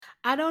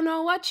I don't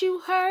know what you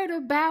heard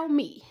about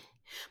me,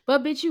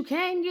 but bitch, you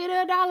can't get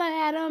a dollar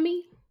out of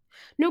me.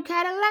 No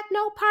Cadillac,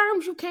 no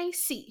perms, you can't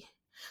see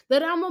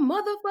that I'm a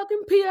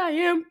motherfucking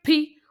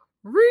PIMP.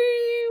 Rewind.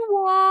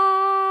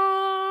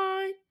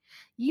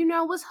 You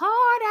know it's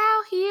hard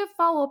out here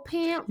for a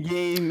pimp You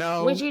ain't when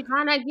know. she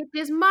trying to get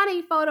this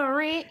money for the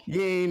rent,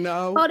 You ain't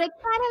know. for the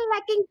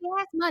Cadillac and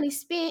gas money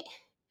spent.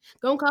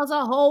 Gonna cause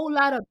a whole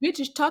lot of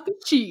bitches talking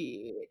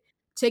shit.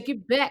 Take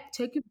it back,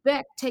 take it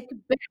back, take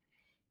it back.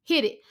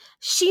 Hit it.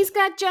 She's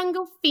got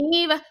jungle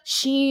fever.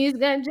 She's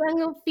got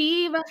jungle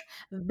fever.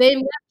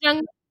 They've got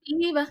jungle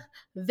fever.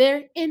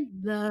 They're in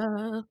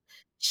love.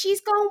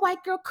 She's gone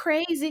white girl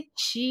crazy.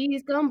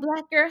 She's gone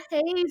black girl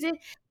hazy.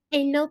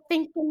 Ain't no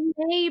thinking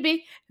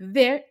maybe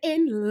they're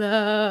in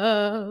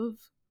love.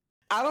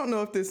 I don't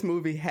know if this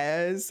movie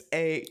has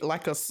a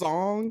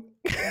song,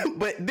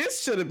 but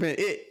this should have been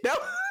it.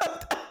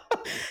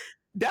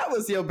 That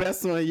was your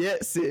best one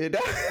yet, Sid.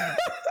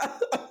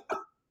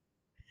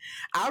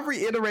 I'll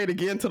reiterate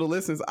again to the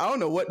listeners. I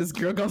don't know what this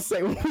girl gonna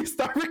say when we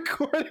start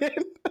recording.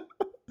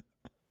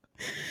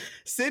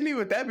 Sydney,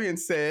 with that being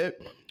said,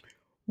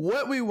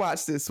 what we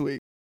watched this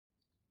week?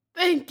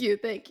 Thank you,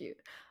 thank you.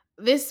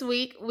 This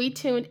week we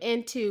tuned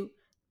into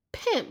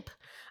Pimp,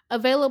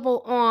 available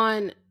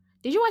on.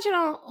 Did you watch it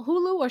on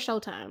Hulu or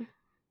Showtime?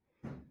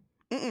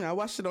 I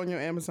watched it on your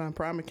Amazon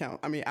Prime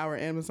account. I mean, our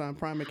Amazon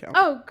Prime account.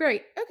 Oh,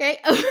 great. Okay.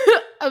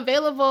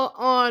 Available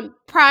on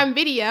Prime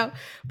Video.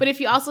 But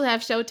if you also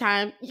have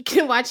Showtime, you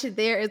can watch it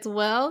there as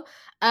well.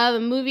 The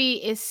movie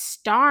is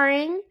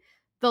starring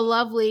the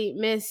lovely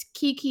Miss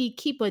Kiki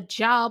Keep a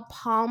Job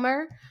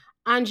Palmer,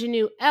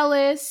 Ingenue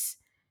Ellis,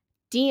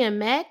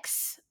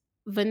 DMX,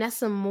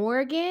 Vanessa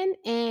Morgan,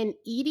 and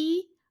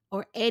Eddie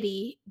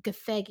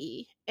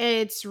Gathegi.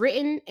 It's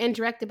written and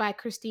directed by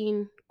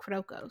Christine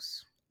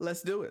Krokos.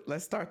 Let's do it.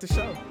 Let's start the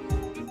show.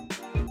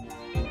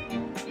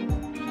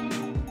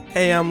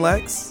 Hey, I'm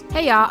Lex.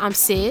 Hey y'all, I'm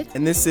Sid.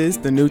 And this is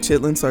the New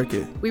Chitlin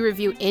Circuit. We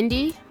review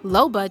indie,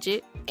 low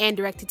budget, and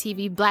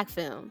direct-to-TV black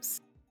films.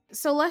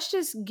 So let's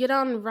get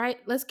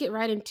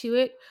right into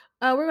it.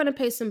 We're going to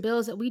pay some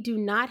bills that we do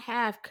not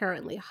have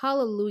currently.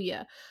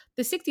 Hallelujah.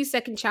 The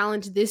 60-second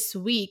challenge this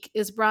week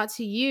is brought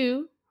to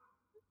you,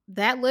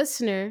 that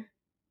listener,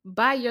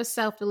 by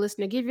yourself, the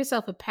listener. Give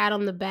yourself a pat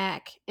on the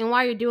back. And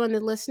while you're doing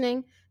the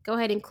listening, go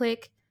ahead and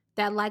click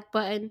that like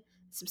button,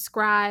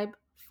 subscribe,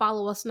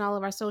 follow us on all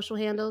of our social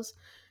handles.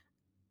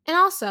 And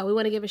also, we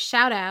want to give a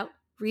shout out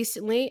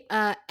recently.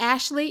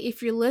 Ashley,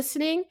 if you're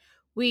listening,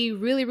 we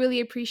really, really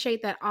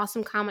appreciate that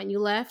awesome comment you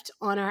left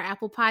on our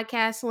Apple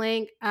Podcast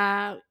link.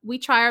 We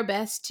try our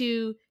best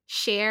to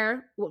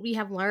share what we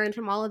have learned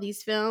from all of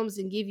these films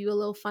and give you a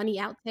little funny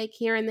outtake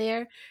here and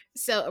there.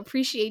 So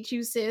appreciate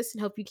you, sis,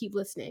 and hope you keep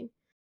listening.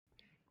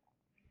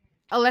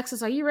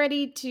 Alexis, are you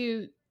ready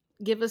to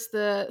give us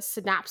the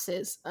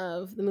synopsis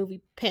of the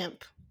movie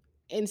Pimp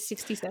in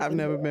 60 seconds? I've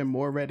never been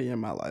more ready in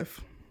my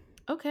life.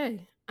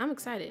 Okay, I'm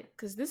excited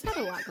because this had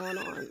a lot going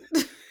on.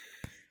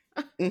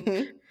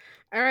 Mm-hmm.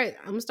 All right,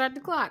 I'm gonna start the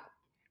clock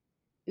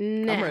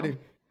now. I'm ready.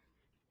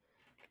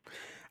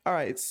 All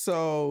right,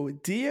 so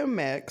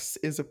DMX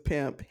is a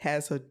pimp,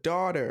 has a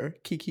daughter,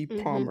 Kiki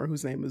Palmer,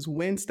 whose name is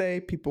Wednesday.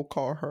 People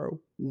call her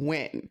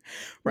Wen,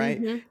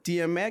 right?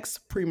 DMX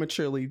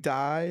prematurely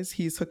dies.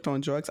 He's hooked on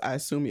drugs. I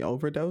assume he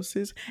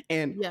overdoses.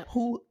 And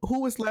who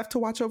is left to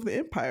watch over the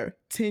empire?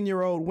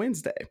 10-year-old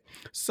Wednesday.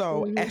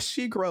 So as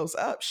she grows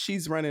up,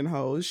 she's running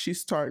hoes.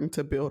 She's starting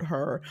to build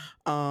her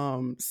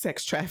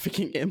sex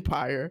trafficking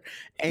empire.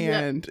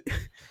 And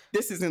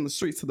this is in the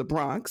streets of the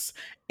Bronx.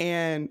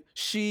 And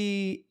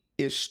she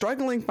is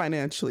struggling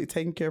financially,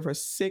 taking care of her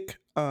sick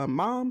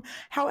mom.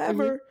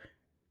 However,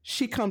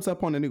 she comes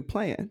up on a new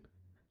plan.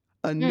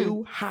 A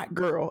new hot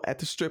girl at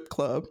the strip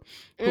club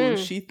who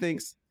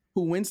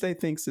Wednesday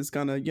thinks is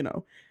gonna,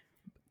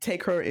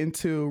 take her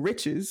into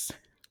riches,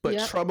 but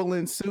trouble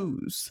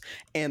ensues.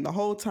 And the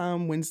whole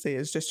time Wednesday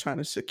is just trying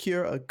to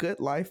secure a good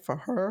life for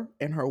her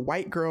and her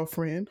white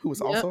girlfriend, who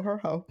is also her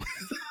hoe.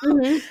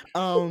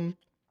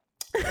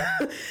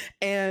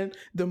 And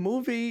the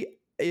movie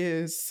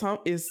is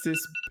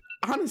this,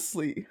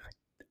 honestly,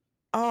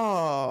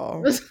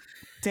 oh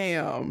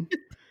damn.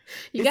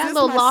 You is got this a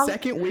little my long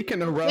second week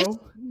in a row?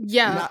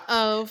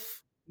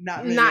 Of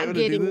not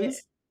getting it.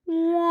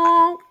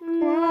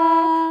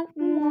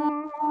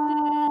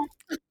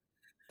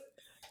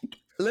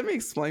 Let me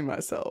explain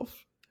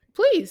myself.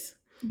 Please.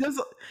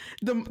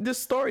 The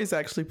story is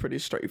actually pretty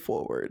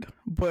straightforward,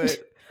 but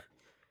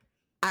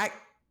I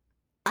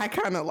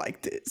kind of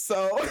liked it.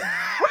 So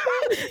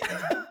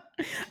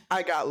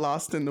I got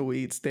lost in the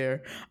weeds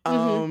there.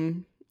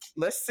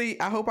 Let's see.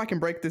 I hope I can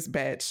break this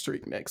bad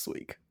streak next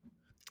week.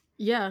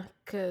 Yeah,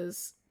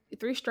 because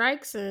 3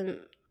 strikes and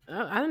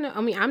I don't know.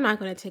 I mean, I'm not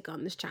going to take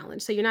on this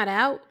challenge. So you're not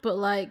out, but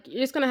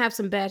you're just going to have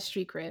some bad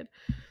streak cred.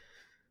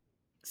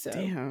 So.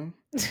 Damn.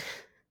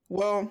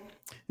 Well,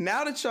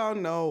 now that y'all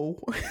know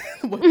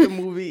what the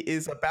movie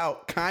is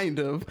about, kind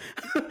of,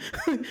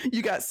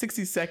 you got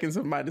 60 seconds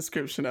of my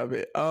description of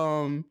it.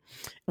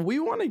 We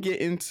want to get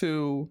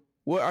into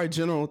what our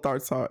general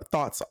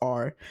thoughts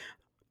are.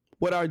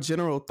 What our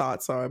general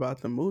thoughts are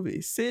about the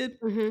movie. Sid,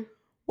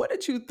 what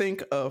did you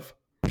think of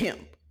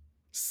Pimp,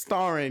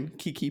 starring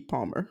Keke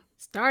Palmer?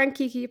 Starring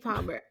Keke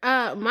Palmer.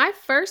 My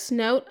first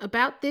note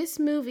about this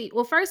movie.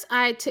 Well, first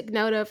I took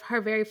note of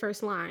her very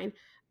first line,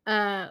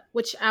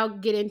 which I'll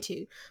get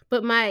into.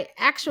 But my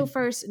actual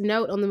first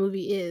note on the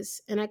movie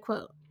is, and I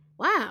quote,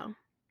 "Wow,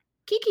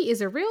 Keke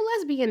is a real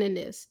lesbian in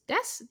this.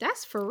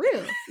 That's for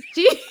real."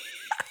 She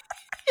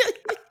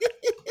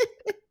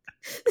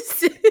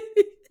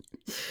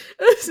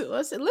so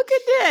I said, "Look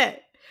at that."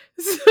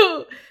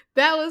 So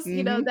that was,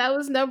 that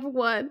was number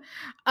one.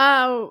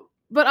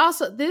 But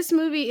also this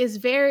movie is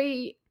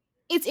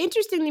it's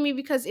interesting to me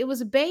because it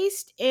was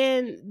based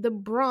in the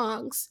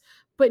Bronx,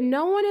 but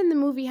no one in the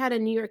movie had a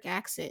New York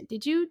accent.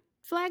 Did you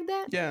flag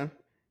that? Yeah.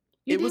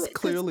 You It was did?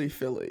 clearly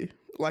Philly.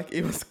 Like,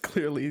 it was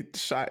clearly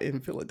shot in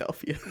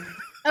Philadelphia.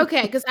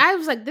 Okay, because I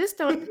was like, this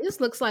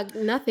looks like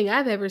nothing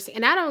I've ever seen.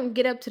 And I don't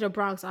get up to the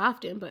Bronx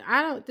often, but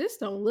this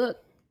don't look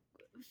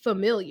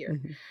familiar.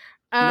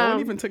 No one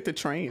even took the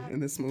train in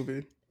this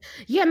movie.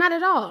 Yeah, not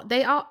at all.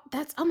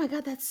 Oh my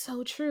God, that's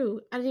so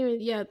true. I didn't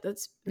even, yeah,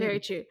 that's very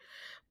true.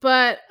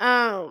 But,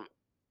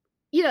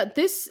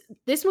 this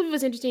movie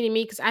was interesting to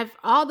me because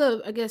all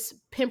the, I guess,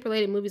 pimp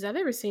related movies I've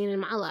ever seen in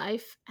my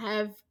life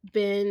have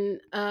been,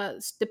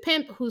 the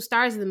pimp who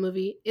stars in the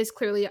movie is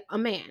clearly a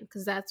man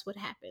because that's what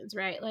happens,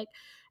 right? Like,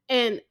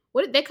 and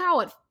what did they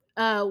call it?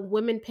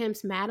 Women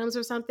pimps, madams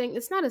or something.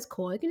 It's not as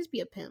cool. It can just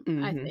be a pimp,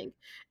 I think.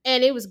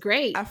 And it was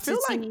great I feel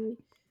like see.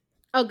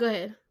 Oh, go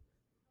ahead.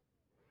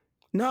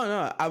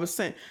 No, I was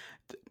saying,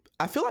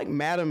 I feel like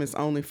madam is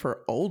only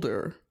for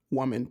older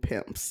woman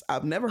pimps.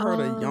 I've never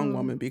heard a young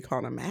woman be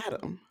called a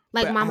madam.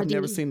 Like but Mama I've D.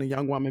 never seen a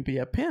young woman be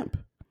a pimp.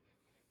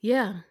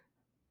 Yeah.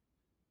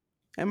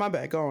 And my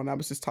bad, go on. I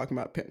was just talking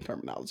about pimp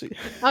terminology.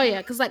 Oh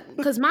yeah,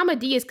 because Mama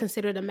D is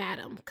considered a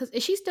madam. Because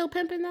is she still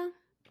pimping though,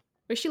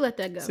 or she let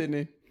that go?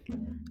 Sydney.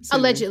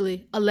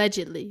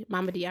 Allegedly,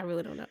 Mama D. I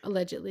really don't know.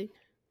 Allegedly.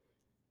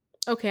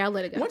 Okay, I'll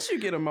let it go. Once you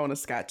get a Mona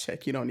Scott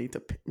check, you don't need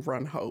to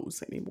run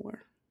hoes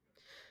anymore.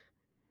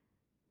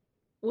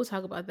 We'll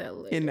talk about that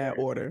later. In that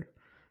order.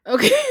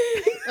 Okay.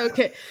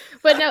 Okay.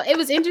 But no, it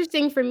was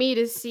interesting for me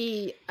to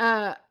see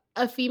a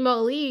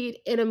female lead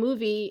in a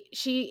movie.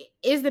 She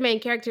is the main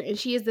character and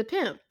she is the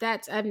pimp.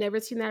 I've never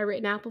seen that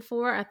written out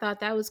before. I thought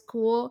that was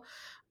cool.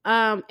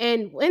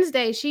 And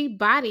Wednesday, she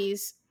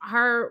bodies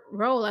her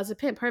role as a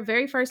pimp. Her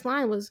very first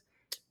line was,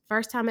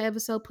 "First time I ever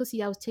sold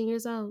pussy, I was 10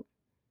 years old."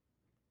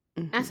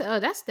 I said, "Oh,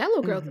 that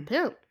little girl's a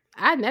pimp."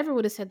 I never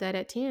would have said that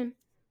at 10.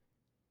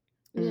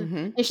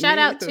 Yeah. And shout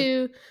out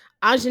to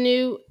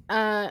Ingenue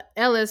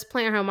Ellis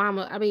playing her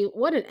mama. I mean,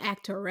 what an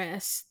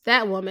actress.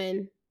 That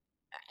woman,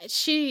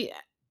 she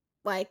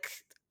like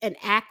an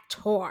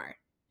actor.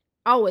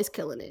 Always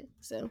killing it.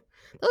 So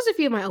those are a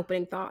few of my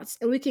opening thoughts.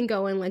 And we can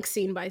go in like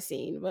scene by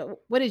scene. But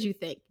what did you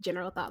think?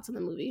 General thoughts on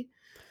the movie?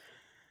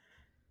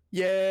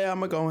 Yeah, I'm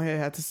gonna go ahead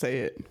and have to say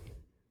it.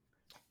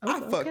 I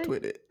fucked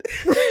with it.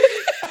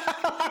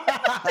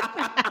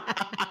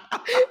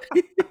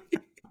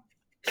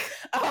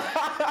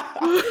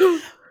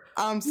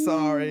 I'm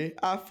sorry.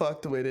 I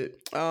fucked with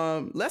it.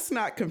 Let's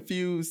not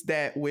confuse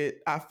that with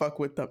I fuck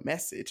with the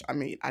message. I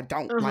mean, I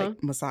don't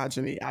like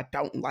misogyny. I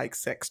don't like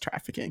sex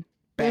trafficking.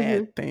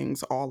 Bad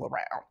things all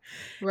around.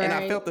 Right. And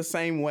I felt the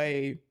same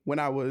way when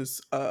I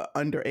was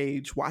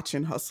underage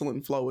watching Hustle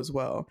and Flow as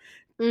well.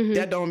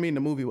 That don't mean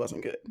the movie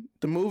wasn't good.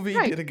 The movie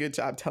did a good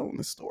job telling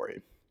the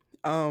story.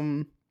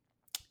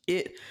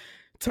 It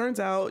turns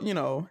out,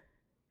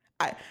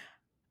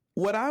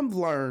 what I've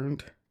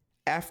learned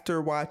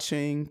after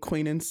watching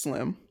Queen and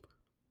Slim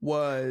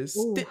was,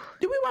 did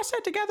we watch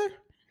that together?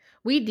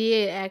 We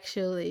did,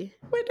 actually.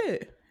 We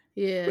did.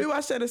 Yeah. We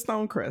watched that at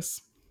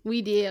Stonecrest.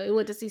 We did. We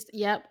went to see,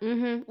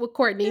 with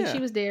Courtney. Yeah. She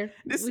was there.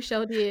 We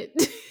sure did.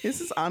 This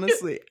is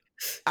honestly,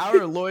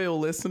 our loyal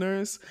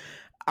listeners,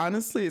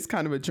 honestly, it's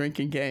kind of a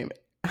drinking game.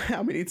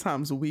 How many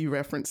times we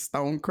reference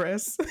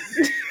Stonecrest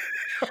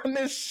on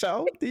this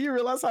show? Do you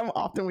realize how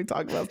often we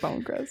talk about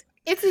Stonecrest?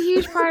 It's a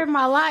huge part of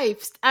my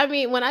life. I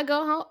mean, when I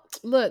go home,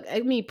 look,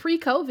 I mean,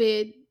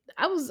 pre-COVID,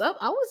 I was up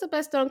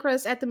at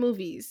Stonecrest at the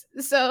movies.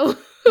 So,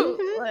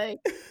 like,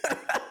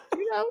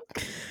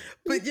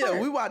 But yeah,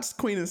 we watched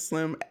Queen and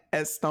Slim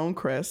at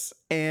Stonecrest,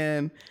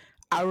 and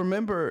I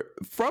remember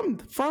from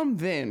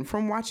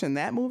watching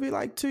that movie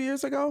like 2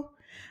 years ago,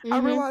 I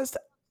realized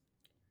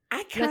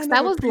I kind of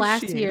that was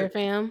last year,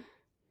 fam.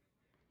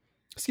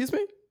 Excuse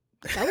me?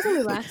 That was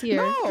only last year.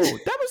 No,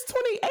 that was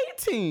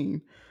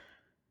 2018.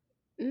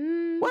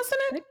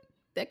 Wasn't it?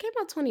 That came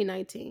out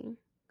 2019.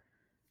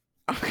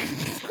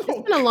 It's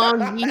been a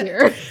long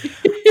year.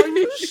 Are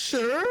you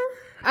sure?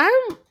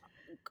 I'm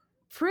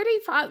pretty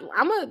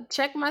I'm gonna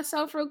check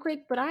myself real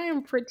quick, but I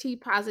am pretty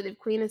positive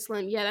Queen and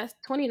Slim. Yeah, that's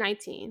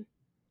 2019.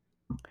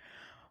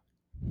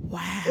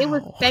 Wow. It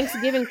was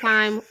Thanksgiving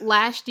time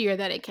last year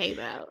that it came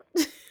out.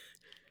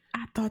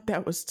 I thought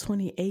that was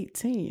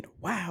 2018.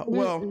 Wow.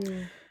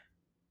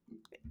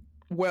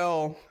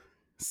 Well,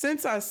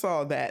 since I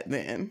saw that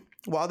then,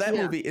 while that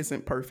Yeah. movie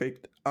isn't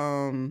perfect,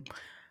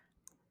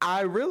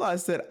 I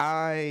realized that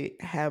I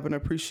have an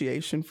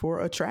appreciation for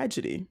a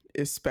tragedy,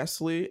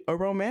 especially a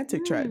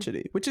romantic Mm.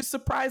 tragedy, which is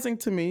surprising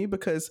to me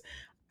because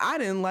I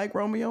didn't like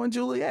Romeo and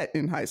Juliet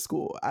in high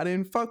school. I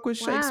didn't fuck with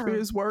Wow.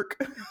 Shakespeare's work,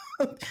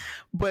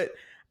 but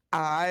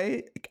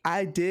I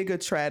I dig a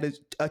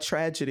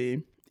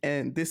tragedy,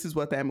 and this is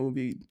what that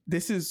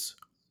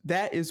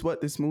is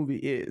what this movie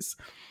is.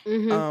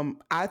 Mm-hmm.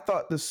 I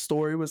thought the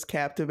story was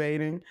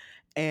captivating,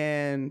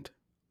 and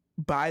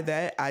by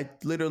that, I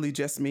literally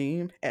just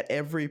mean at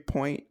every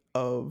point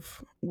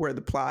of where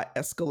the plot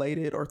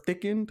escalated or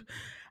thickened,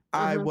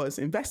 I Uh-huh. was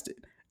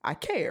invested. I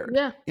cared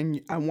Yeah.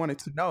 and I wanted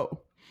to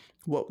know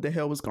what the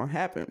hell was going to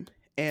happen.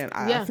 And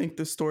I Yeah. think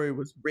the story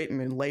was written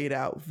and laid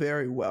out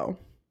very well.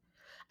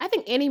 I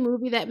think any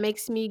movie that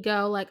makes me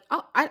go like,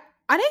 "Oh,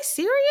 are they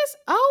serious?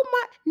 Oh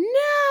my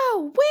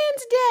no,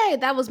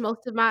 Wednesday." That was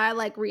most of my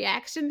like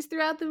reactions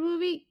throughout the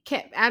movie.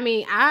 I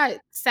mean, I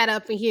sat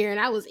up in here and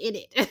I was in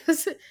it.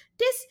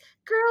 This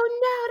girl,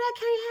 no, that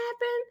can't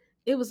happen.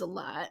 It was a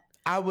lot.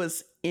 I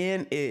was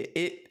in it.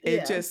 It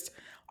Yeah. just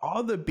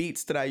all the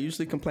beats that I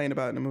usually complain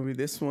about in the movie,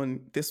 this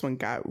one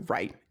got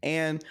right.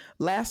 And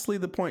lastly,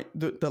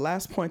 the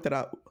last point that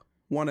I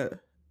want to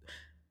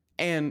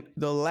and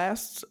the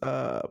last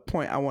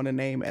point I want to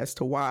name as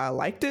to why I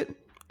liked it,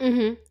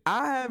 Mm-hmm.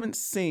 I haven't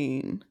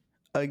seen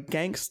a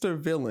gangster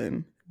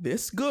villain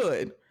this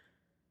good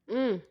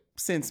Mm.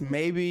 since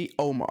maybe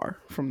Omar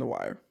from The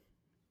Wire.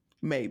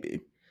 Maybe.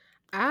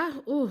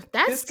 Ooh,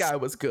 This guy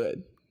was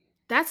good.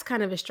 that's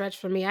kind of a stretch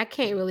for me. I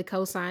can't really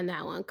co-sign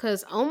that one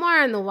because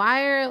Omar and The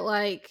Wire,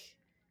 like,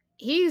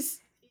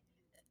 he's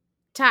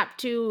top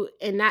two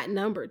and not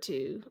number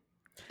two.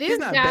 He's This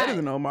not better guy,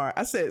 than Omar.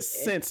 I said eh,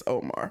 since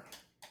Omar.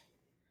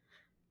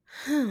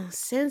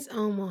 since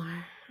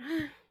Omar,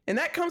 And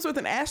that comes with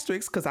an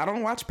asterisk because I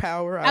don't watch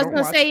Power. I was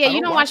gonna say, yeah, I you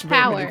don't don't watch watch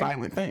very many Power,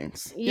 violent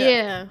things. Yeah.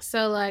 yeah.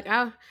 So like,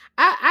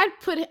 I'd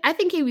put, I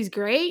think he was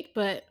great,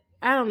 but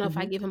I don't know if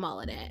I Hmm. give him all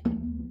of that.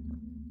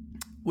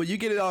 Well, you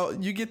get it all.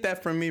 You get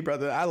that from me,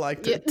 brother. I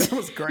liked Yeah. it. That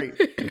was great.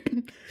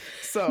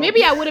 So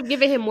Maybe I would have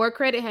given him more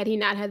credit had he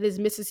not had this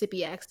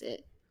Mississippi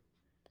accent.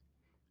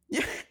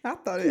 yeah, I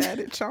thought it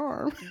added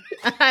charm.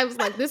 I was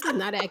like, this is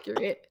not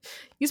accurate.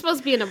 You're supposed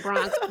to be in the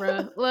Bronx,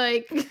 bro.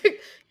 Like,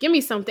 give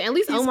me something. At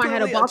least He's Omar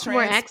had a clearly a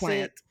Baltimore accent.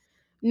 transplant.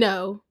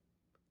 No,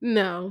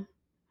 no,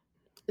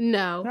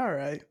 no, All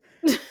right.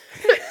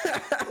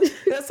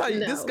 That's how you.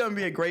 This is no. gonna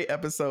be a great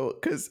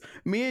episode because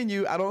me and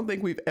you, I don't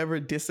think we've ever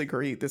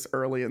disagreed this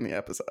early in the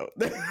episode.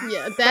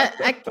 Yeah, that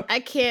I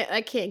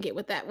can't get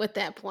with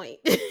that point.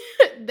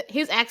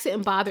 His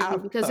accent bothered me I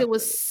because it fuck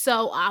was with it.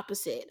 so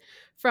opposite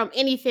from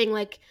anything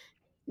like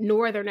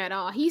northern at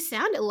all. He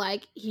sounded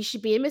like he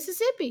should be in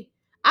Mississippi.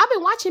 I've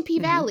been watching P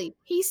Mhm. Valley.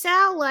 He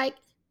sound like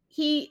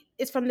he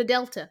is from the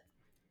Delta.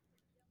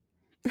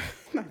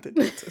 Not the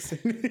Delta That's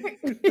City.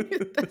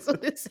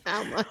 what it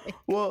sound like.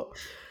 Well,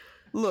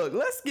 look,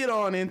 let's get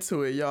on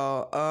into it,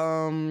 y'all.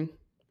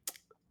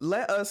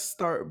 Let us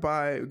start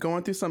by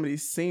going through some of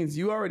these scenes.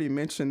 You already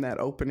mentioned that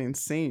opening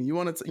scene. You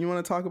want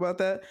to talk about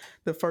that?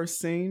 The first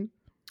scene.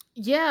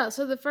 Yeah,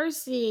 so the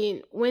first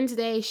scene,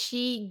 Wednesday,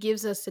 she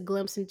gives us a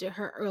glimpse into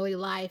her early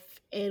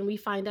life, and we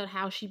find out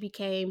how she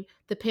became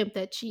the pimp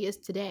that she is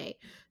today.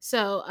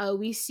 So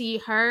we see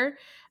her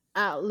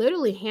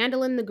literally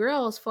handling the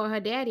girls for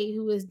her daddy,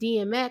 who is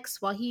DMX,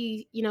 while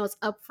he, is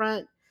up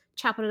front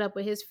chopping it up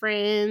with his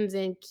friends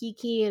and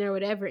kikiing or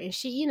whatever. And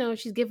she,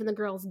 she's giving the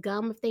girls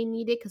gum if they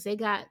need it because they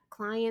got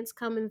clients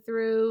coming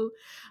through,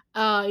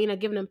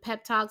 giving them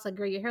pep talks like,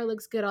 girl, your hair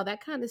looks good, all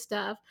that kind of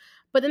stuff.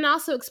 But then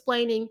also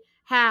explaining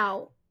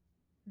how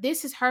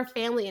this is her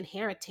family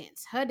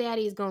inheritance. Her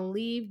daddy is going to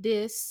leave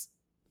this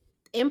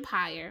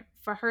empire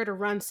for her to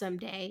run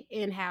someday,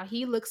 and how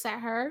he looks at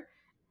her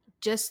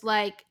just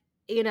like,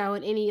 in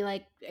any,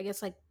 like, I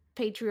guess, like,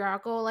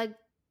 patriarchal, like,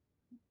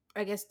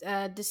 I guess,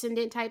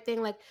 descendant type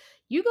thing. Like,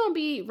 you gonna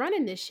be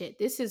running this shit.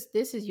 This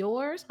is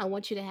yours. I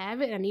want you to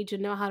have it. I need you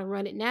to know how to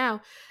run it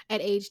now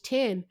at age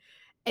 10.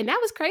 And that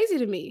was crazy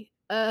to me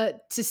to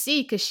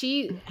see, because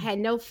she had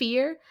no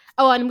fear.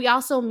 Oh, and we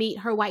also meet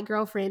her white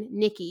girlfriend,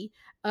 Nikki,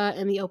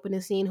 in the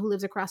opening scene, who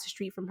lives across the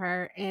street from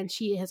her, and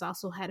she has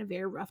also had a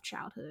very rough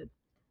childhood,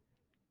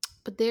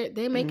 but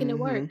they're making it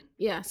Mm-hmm. work.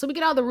 Yeah. So we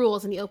get all the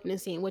rules in the opening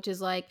scene, which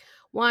is like,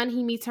 one,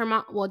 he meets her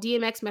mom. Well,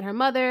 DMX met her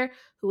mother,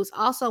 who was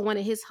also one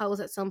of his hoes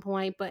at some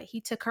point, but he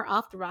took her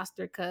off the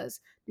roster because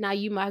now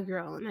you my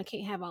girl, and I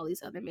can't have all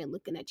these other men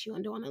looking at you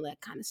and doing all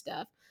that kind of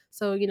stuff.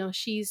 So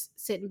she's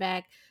sitting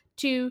back.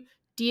 Two,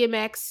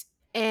 DMX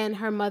and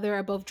her mother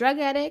are both drug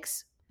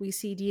addicts. We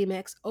see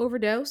DMX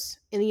overdose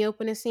in the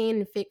opening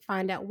scene and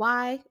find out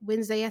why.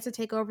 Wednesday has to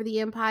take over the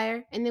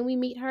empire, and then we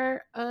meet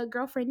her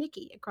girlfriend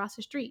Nikki across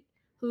the street,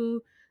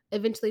 who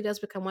eventually does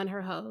become one of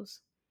her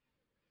hoes.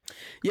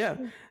 Yeah,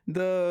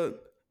 the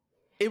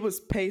it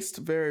was paced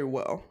very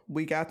well.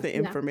 We got the Yeah.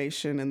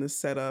 information and the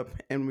setup,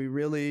 and we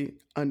really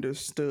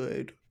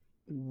understood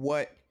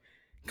what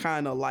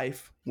kind of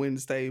life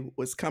Wednesday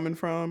was coming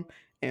from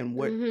and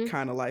what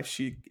kind of life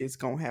she is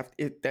gonna have,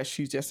 that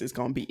she just is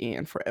gonna be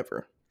in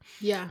forever.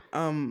 Yeah.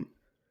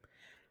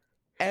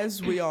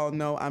 As we all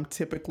know, I'm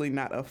typically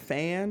not a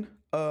fan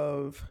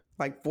of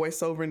like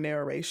voiceover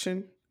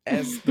narration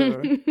as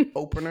the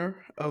opener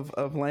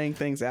of laying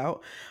things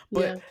out,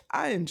 but Yeah.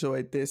 I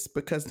enjoyed this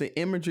because the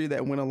imagery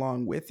that went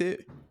along with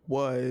it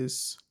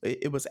was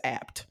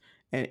apt,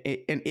 and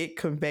it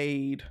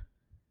conveyed.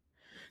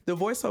 The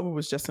voiceover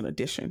was just an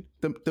addition.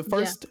 The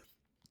first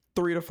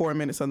 3 to 4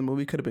 minutes of the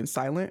movie could have been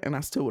silent, and I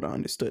still would have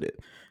understood it.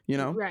 You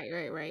know,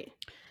 Right.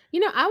 You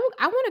know, I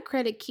want to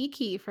credit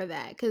Kiki for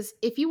that, because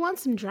if you want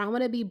some drama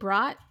to be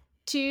brought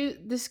to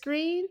the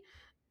screen,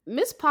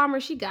 Miss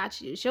Palmer, she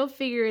got you. She'll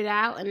figure it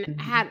out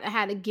and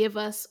how to give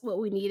us what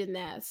we need in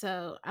that.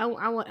 So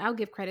I'll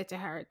give credit to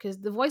her, because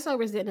the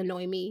voiceovers didn't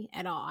annoy me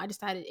at all. I just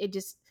thought it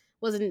just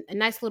was a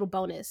nice little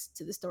bonus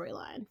to the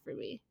storyline for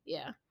me.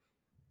 Yeah.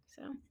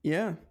 So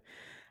yeah.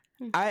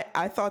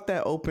 I thought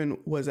that open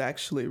was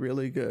actually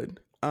really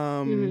good.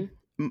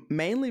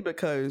 Mainly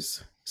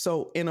because,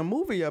 so in a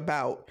movie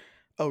about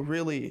a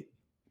really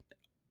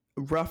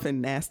rough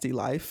and nasty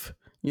life,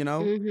 you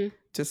know,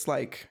 just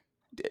like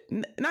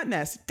not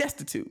nasty,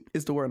 destitute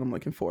is the word I'm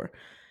looking for.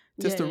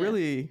 Just a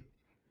really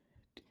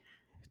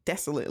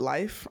desolate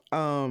life.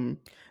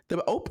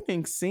 The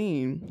opening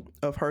scene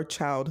of her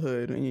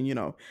childhood, and you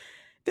know,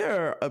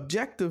 there are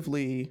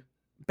objectively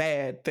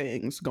bad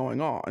things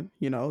going on.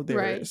 You know,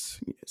 there's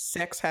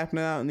sex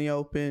happening out in the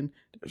open,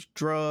 there's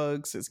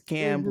drugs, there's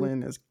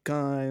gambling, there's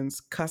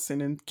guns,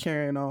 cussing and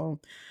carrying on.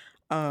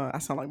 I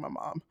sound like my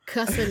mom.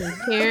 Cussing and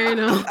carrying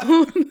on.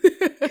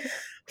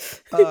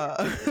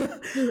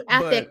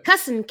 Out there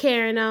cussing,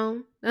 carrying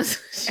on.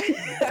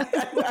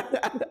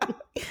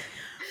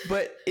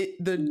 But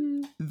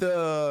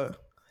the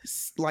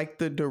like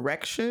the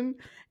direction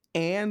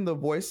and the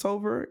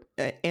voiceover,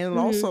 and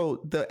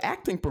also the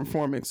acting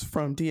performance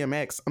from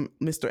DMX,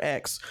 Mr.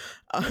 X.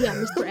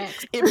 Mr.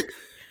 X.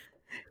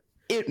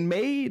 It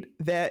made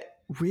that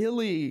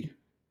really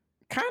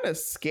kind of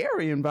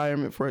scary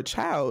environment for a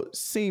child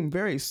seem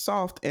very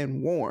soft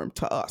and warm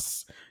to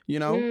us, you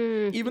know,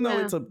 even though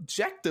it's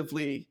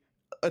objectively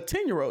a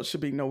 10-year-old should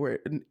be nowhere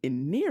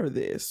near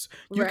this.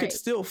 You could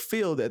still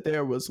feel that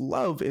there was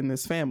love in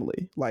this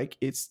family. Like,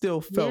 it still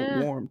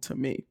felt warm to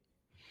me.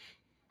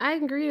 I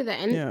agree with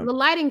that. And the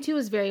lighting too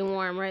is very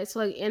warm, right? So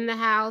like in the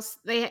house,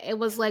 it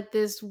was like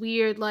this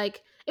weird,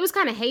 like, it was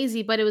kind of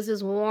hazy, but it was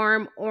this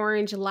warm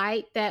orange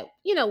light that,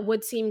 you know,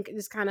 would seem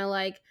just kind of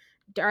like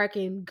dark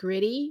and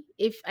gritty,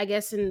 if I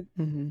guess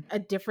in a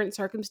different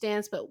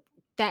circumstance, but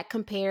that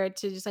compared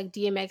to just like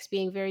DMX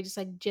being very just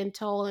like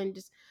gentle and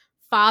just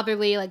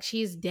fatherly, like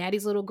she's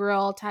daddy's little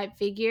girl type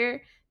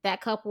figure,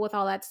 that coupled with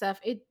all that stuff,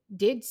 it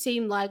did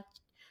seem like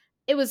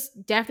it was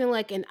definitely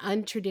like an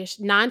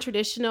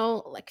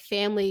non-traditional like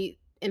family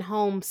and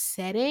home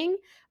setting,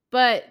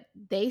 but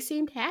they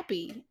seemed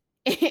happy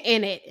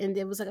in it, and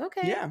it was like,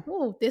 okay,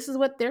 cool, this is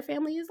what their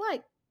family is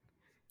like.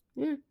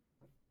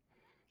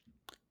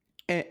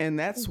 And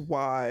that's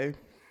why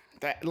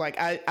that, like,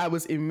 I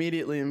was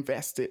immediately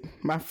invested.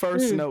 My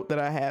first note that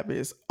I have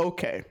is,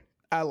 okay,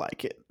 I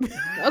like it.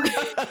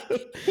 Okay.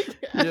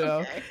 You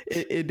know,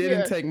 it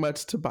didn't take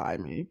much to buy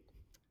me.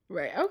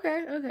 Right.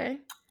 Okay.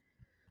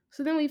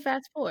 So then we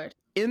fast forward.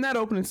 In that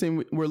opening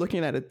scene, we're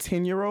looking at a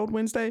 10-year-old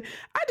Wednesday.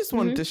 I just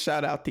wanted to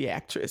shout out the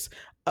actress,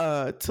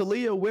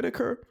 Talia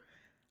Whitaker.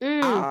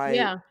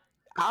 I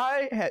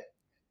had,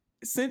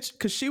 since,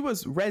 because she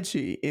was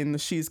Reggie in the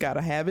She's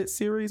Gotta Have It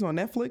series on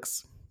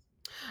Netflix.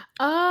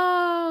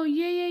 Oh,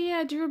 yeah.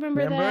 I do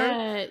remember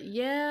that.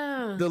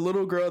 Yeah. The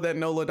little girl that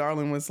Nola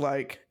Darling was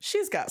like,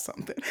 she's got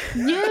something.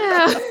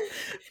 Yeah.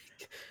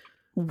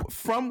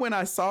 From when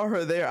I saw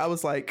her there, I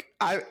was like,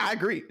 I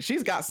agree.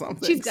 She's got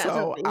something.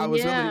 I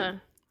was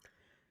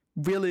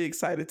really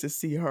excited to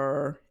see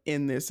her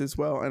in this as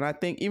well. And I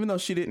think even though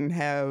she didn't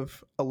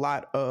have a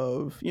lot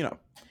of, you know,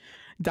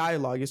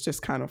 dialogue, it's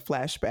just kind of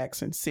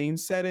flashbacks and scene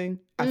setting,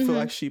 I feel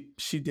like she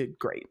did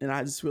great, and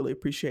I just really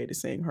appreciated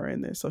seeing her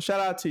in this. So shout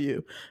out to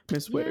you,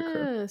 Miss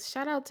Whitaker.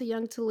 Shout out to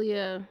young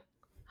Talia.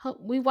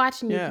 We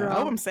watching you, girl. I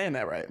hope I'm saying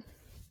that right.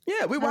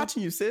 Yeah, we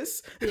watching you,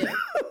 sis. Yeah.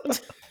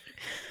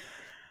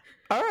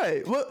 All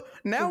right. Well,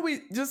 now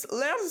let's just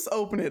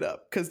open it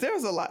up, because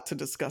there's a lot to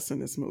discuss in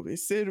this movie.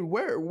 Sid,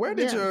 where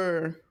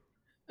does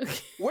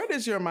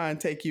your mind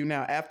take you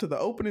now after the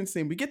opening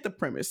scene? We get the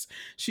premise.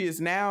 She is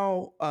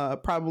now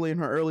probably in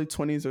her early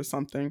 20s or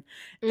something,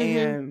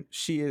 and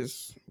she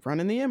is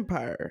running the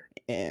empire.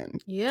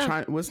 And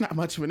it's not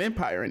much of an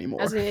empire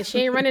anymore. She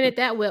ain't running it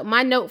that well.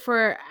 My note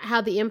for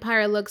how the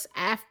empire looks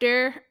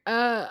after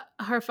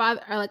her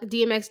father, or like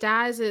DMX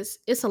dies, is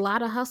it's a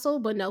lot of hustle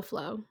but no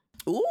flow.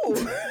 Ooh.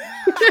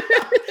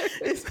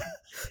 It's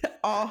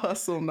all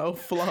hustle, no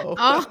flow.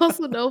 All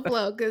hustle, no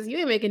flow, because you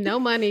ain't making no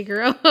money,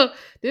 girl.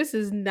 This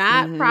is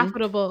not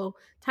profitable.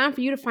 Time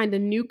for you to find a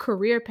new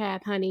career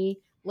path, honey.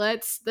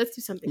 Let's do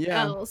something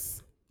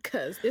else,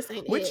 because this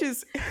ain't Which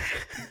is,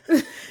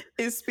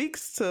 it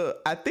speaks to,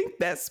 I think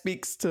that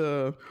speaks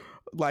to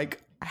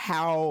like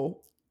how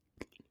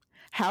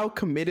how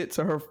committed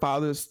to her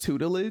father's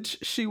tutelage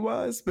she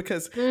was,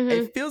 because Mm-hmm.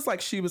 it feels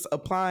like she was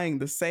applying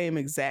the same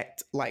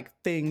exact like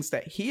things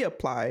that he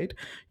applied,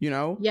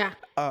 Yeah.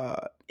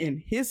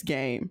 in his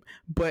game,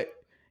 but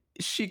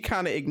she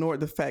kind of ignored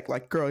the fact,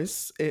 like, girl, at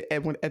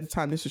the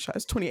time this was shot,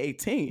 it's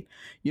 2018.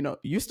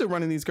 You still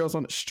running these girls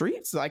on the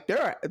streets. Like,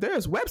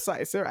 there's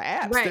websites, there are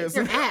apps, Right. there's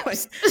They're like,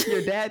 apps.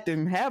 your dad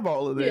didn't have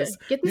all of Yeah. this.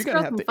 Get these You're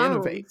gonna girls have some to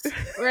innovate.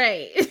 phones.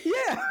 Right.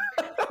 Yeah.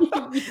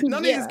 None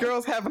of these Yeah.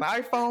 girls have an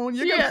iPhone.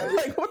 You're Yeah. gonna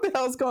like, what the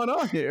hell's going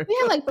on here? We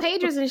had like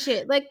pagers and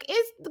shit. Like,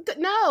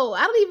 no,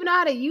 I don't even know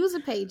how to use a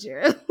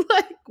pager.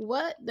 Like,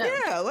 what? No,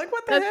 Yeah, like,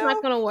 what the that's hell?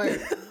 not gonna work.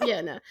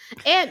 Yeah, no.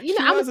 And She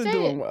I'm gonna wasn't say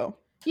doing it. well.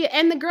 Yeah,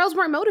 and the girls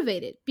weren't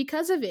motivated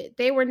because of it.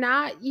 They were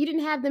not. You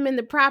didn't have them in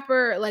the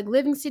proper like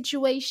living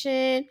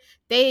situation.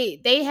 They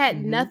had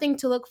Mhm. nothing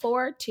to look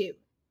forward to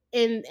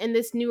in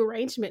this new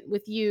arrangement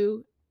with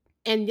you.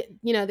 And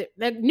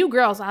they're new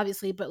girls,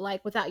 obviously, but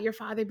like without your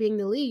father being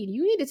the lead,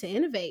 you needed to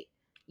innovate.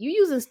 You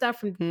using stuff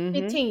from Mhm.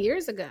 15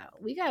 years ago.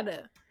 We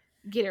gotta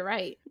get it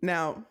right.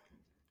 Now,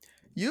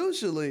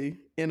 usually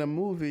in a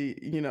movie,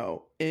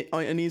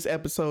 in these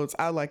episodes,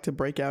 I like to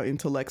break out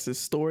into Lex's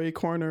story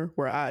corner,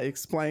 where I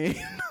explain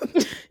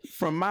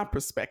from my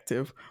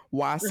perspective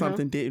why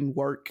something didn't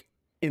work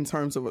in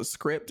terms of a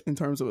script, in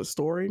terms of a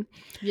story.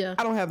 Yeah.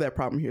 I don't have that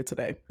problem here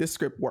today. This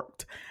script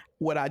worked.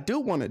 What I do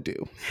want to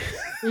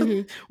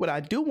do, what I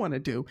do want to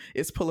do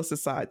is pull us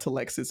aside to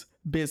Lex's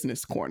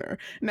business corner.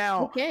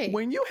 Now, Okay.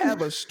 when you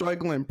have a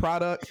struggling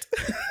product,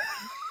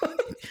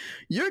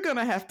 you're going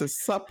to have to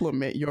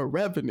supplement your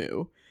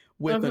revenue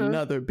with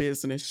another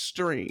business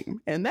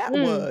stream. And that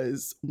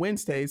was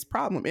Wednesday's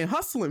problem. In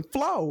Hustle and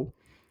Flow,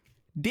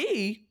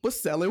 D was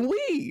selling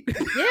weed.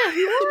 Yeah,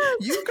 he was.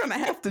 You're going to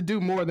have to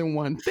do more than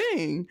one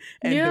thing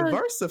and Yeah.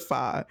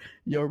 diversify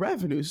your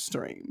revenue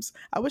streams.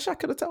 I wish I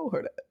could have told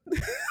her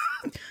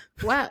that.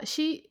 Wow,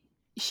 she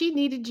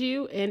needed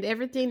you and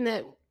everything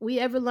that we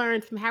ever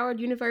learned from Howard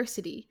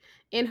University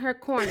in her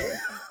corner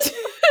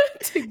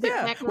to get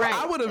back well, right.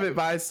 I would have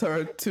advised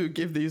her to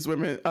give these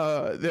women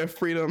their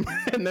freedom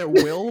and their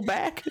will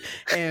back,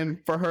 and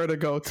for her to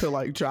go to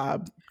like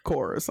Job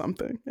Corps or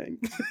something and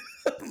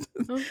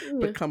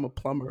become a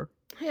plumber.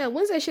 Yeah,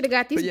 Wednesday should have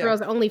got these But yeah.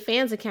 girls an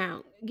OnlyFans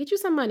account. Get you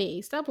some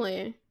money. Stop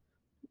playing.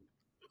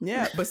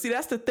 Yeah, but see,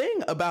 that's the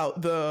thing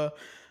about the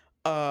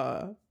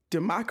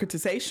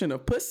democratization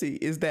of pussy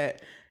is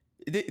that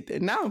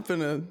now I'm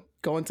finna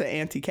go into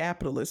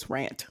anti-capitalist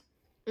rant.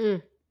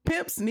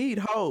 Pimps need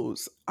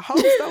hoes.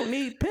 Hoes don't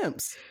need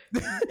pimps.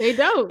 They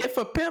don't. If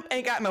a pimp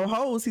ain't got no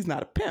hoes, he's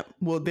not a pimp.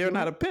 Well, they're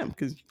not a pimp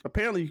because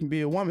apparently you can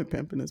be a woman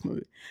pimp in this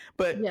movie.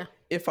 But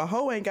if a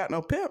hoe ain't got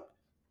no pimp,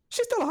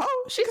 she's still a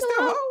hoe. She can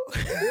still a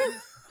hoe.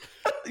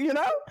 You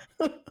know?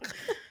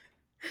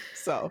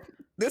 So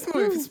this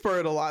movie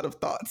spurred a lot of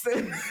thoughts.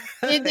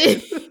 It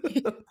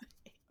did.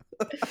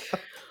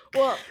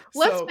 Well,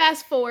 let's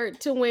fast forward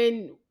to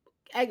when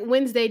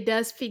Wednesday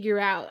does figure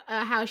out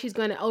how she's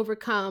going to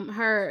overcome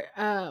her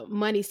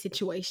money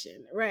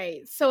situation,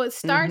 right? So it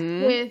starts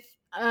with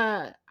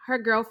her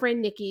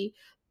girlfriend, Nikki,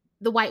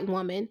 the white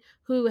woman,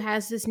 who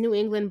has this New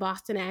England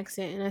Boston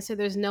accent. And I said,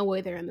 there's no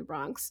way they're in the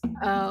Bronx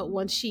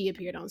once she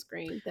appeared on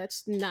screen.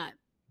 That's not.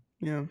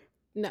 Yeah.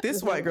 No,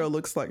 this white girl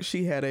looks like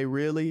she had a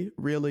really,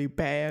 really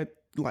bad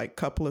like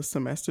couple of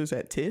semesters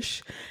at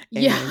Tisch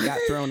and got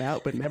thrown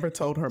out, but never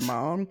told her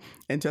mom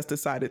and just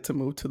decided to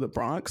move to the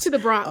Bronx.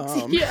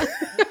 Yeah.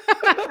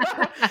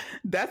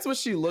 That's what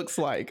she looks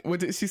like.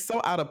 She's so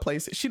out of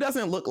place. She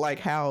doesn't look like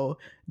how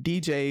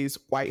DJ's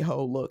white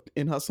hoe looked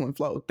in Hustle and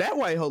Flow. That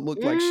white hoe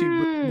looked like she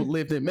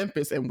lived in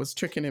Memphis and was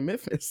tricking in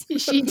Memphis.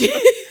 She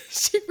did.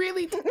 She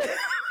really did.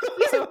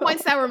 These are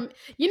points that were,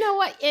 you know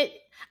what?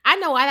 I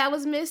know why that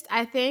was missed,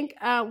 I think.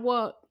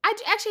 Well, I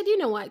actually do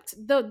know what.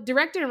 The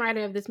director and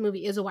writer of this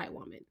movie is a white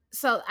woman.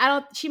 So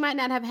she might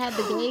not have had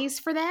the gaze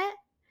for that.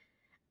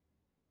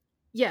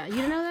 Yeah, you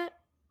didn't know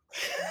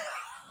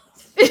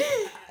that?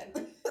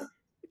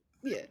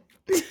 Yeah.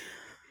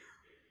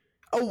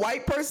 A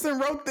white person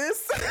wrote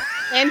this?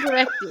 And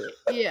directed it.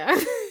 Yeah.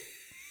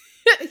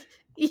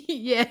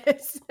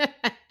 Yes.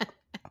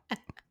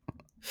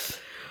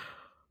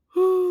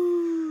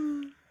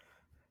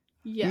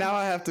 Yeah. Now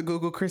I have to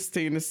Google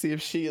Christine to see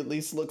if she at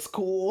least looks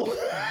cool.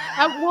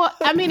 Well,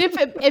 I mean,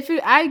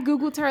 I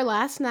Googled her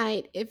last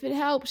night. If it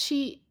helps,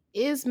 she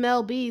is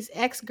Mel B's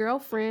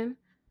ex-girlfriend.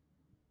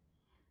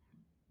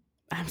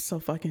 I'm so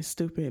fucking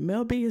stupid.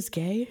 Mel B is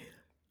gay?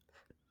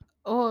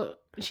 Or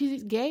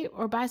she's gay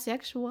or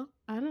bisexual.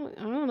 I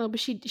don't know,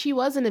 but she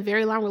was in a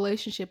very long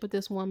relationship with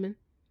this woman.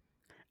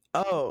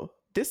 Oh,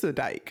 this a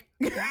dyke.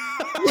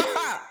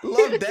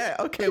 Love that.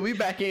 Okay, we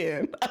back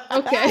in.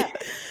 Okay.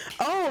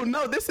 Oh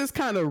no, this is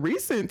kind of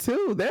recent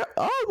too.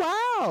 Oh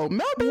wow,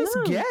 Mel B's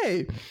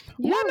gay.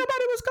 Why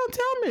nobody was gonna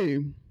tell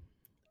me?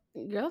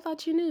 Girl, I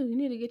thought you knew. You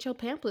need to get your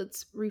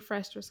pamphlets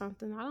refreshed or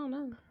something. I don't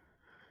know.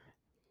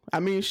 I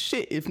mean,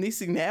 shit, if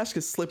Niecy Nash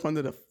could slip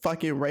under the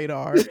fucking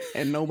radar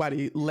and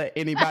nobody let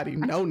anybody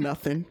know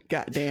nothing,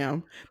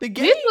 goddamn. This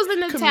was in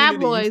the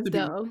tabloids,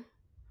 though.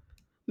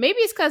 Maybe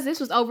it's because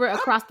this was over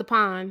across the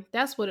pond.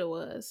 That's what it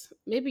was.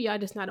 Maybe y'all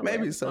just not aware of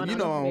Maybe what's so. going You on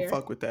know over I don't there.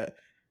 fuck with that.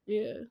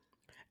 Yeah.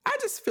 I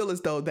just feel as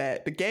though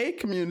that the gay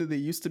community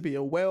used to be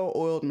a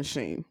well-oiled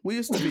machine. We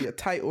used to be a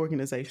tight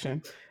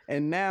organization.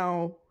 And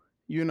now,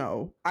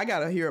 I got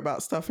to hear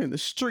about stuff in the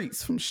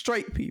streets from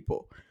straight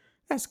people.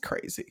 That's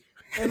crazy.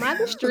 Am I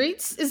the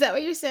streets? Is that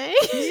what you're saying?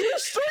 You the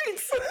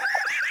streets.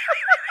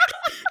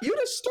 You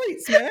the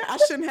streets, man. I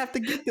shouldn't have to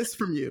get this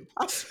from you.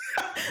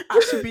 I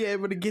should be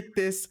able to get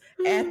this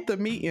at the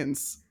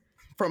meetings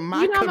from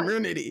my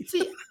community.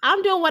 See,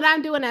 I'm doing what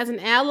I'm doing as an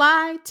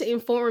ally to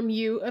inform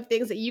you of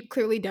things that you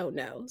clearly don't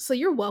know. So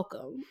you're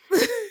welcome.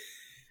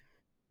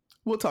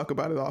 We'll talk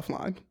about it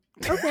offline.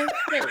 Okay,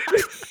 great.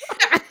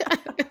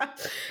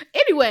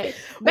 Anyway,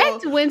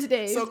 back to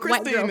Wednesday's. So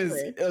Christine is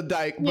a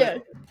dyke,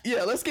 but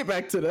yeah, let's get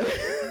back to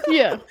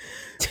the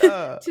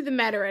to the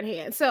matter at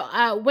hand.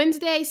 So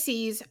Wednesday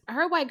sees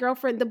her white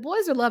girlfriend. The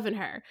boys are loving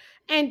her,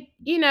 and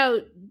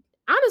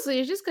honestly,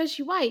 it's just because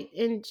she's white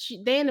and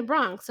they in the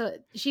Bronx, so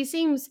she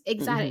seems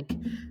exotic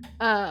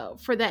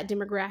for that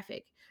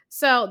demographic.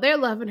 So they're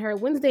loving her.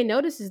 Wednesday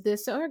notices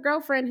this, so her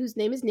girlfriend, whose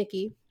name is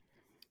Nikki,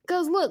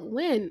 goes, "Look,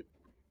 Wen,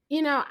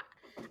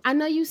 I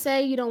know you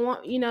say you don't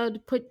want, to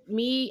put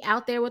me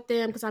out there with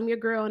them because I'm your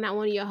girl and not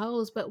one of your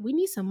hoes, but we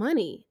need some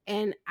money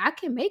and I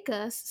can make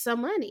us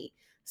some money."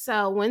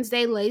 So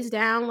Wednesday lays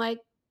down like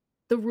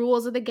the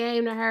rules of the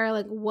game to her,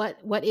 like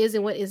what is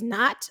and what is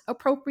not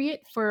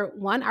appropriate for,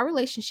 one, our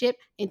relationship,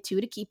 and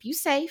two, to keep you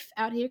safe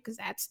out here, because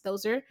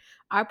those are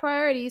our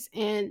priorities.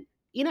 And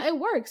it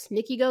works.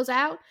 Nikki goes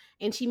out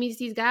and she meets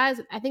these guys.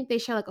 I think they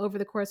show like over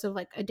the course of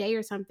like a day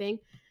or something.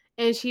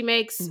 And she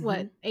makes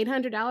what,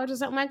 $800 or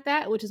something like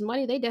that, which is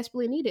money they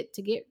desperately needed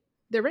to get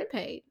the rent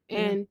paid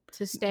and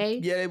to stay.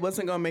 Yeah, it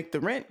wasn't gonna make the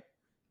rent.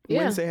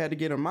 Wednesday had to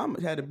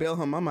bail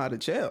her mama out of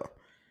jail.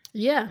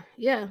 Yeah.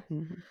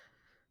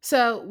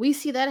 So we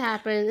see that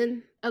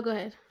happen. And go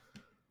ahead.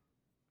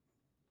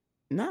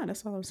 Nah,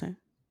 that's all I was saying.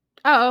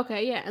 Oh,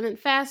 okay, yeah. And then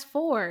fast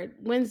forward,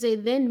 Wednesday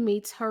then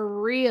meets her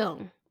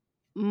real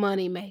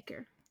money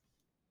maker.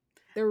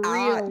 The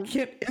real.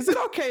 Is it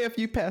okay if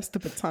you pass the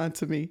baton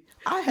to me?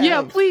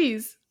 Yeah,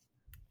 please.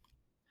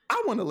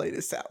 I want to lay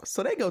this out.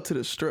 So they go to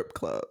the strip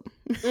club.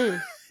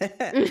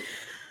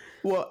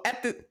 Well,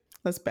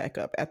 let's back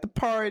up. At the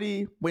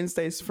party,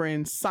 Wednesday's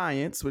friend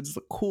Science, which is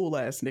a cool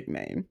ass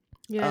nickname.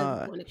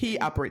 Yeah, he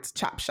operates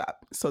Chop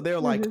Shop. So they're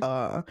like,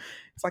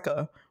 it's like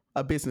a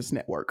business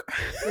network.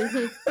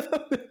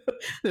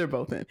 They're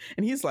both in.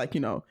 And he's like,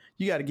 you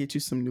got to get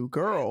you some new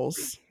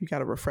girls. You got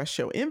to refresh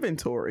your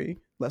inventory.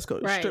 Let's go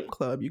to the strip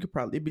club. You could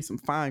probably be some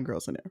fine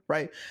girls in there,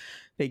 right?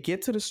 They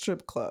get to the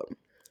strip club,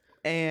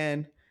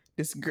 and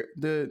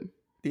the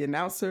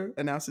announcer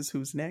announces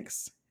who's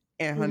next,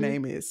 and her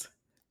name is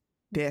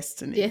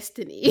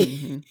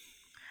Destiny.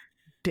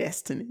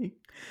 Destiny.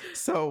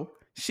 So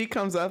she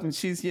comes up and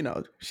she's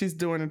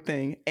doing her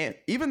thing. And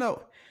even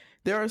though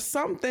there are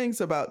some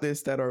things about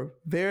this that are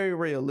very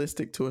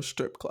realistic to a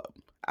strip club,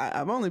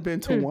 I've only been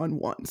to one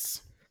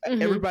once.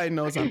 Everybody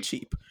knows I'm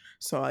cheap.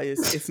 So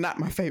it's not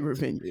my favorite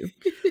venue.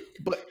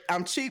 But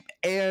I'm cheap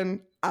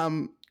and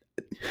I'm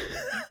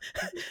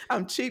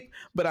cheap,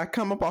 but I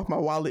come up off my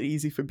wallet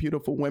easy for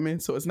beautiful women.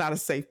 So it's not a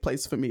safe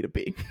place for me to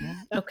be.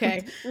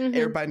 Okay.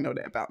 Everybody know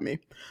that about me.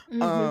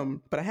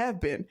 But I have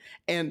been.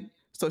 And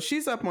so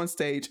she's up on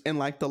stage and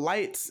like the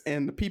lights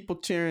and the people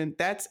cheering,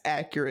 that's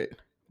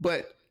accurate.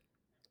 But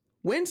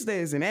Wednesday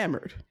is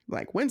enamored.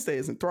 Like Wednesday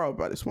is enthralled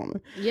by this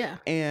woman. Yeah.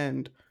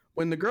 And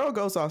when the girl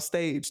goes off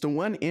stage, the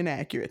one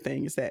inaccurate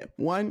thing is that,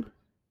 one,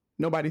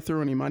 nobody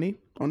threw any money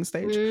on the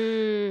stage.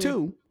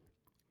 Two,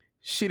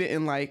 she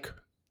didn't like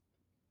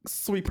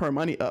sweep her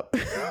money up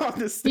on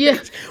the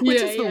stage,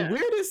 which is the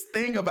weirdest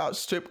thing about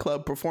strip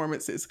club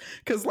performances.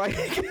 Because like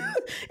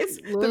it's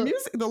the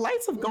music, the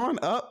lights have gone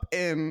up,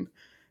 and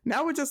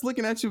now we're just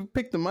looking at you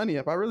pick the money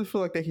up. I really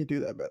feel like they could do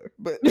that better,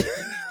 but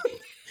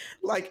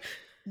like.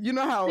 You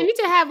know how they need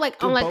to have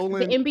like on like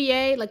the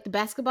NBA, like the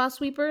basketball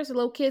sweepers, the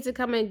little kids that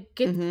come and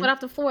get put off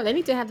the floor. They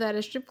need to have that at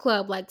a strip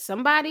club. Like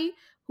somebody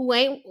who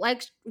ain't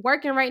like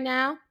working right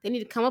now, they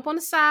need to come up on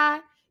the side,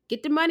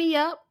 get the money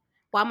up,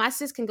 while my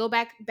sis can go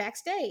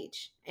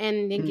backstage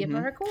and then give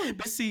her coin.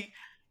 But see,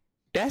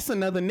 that's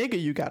another nigga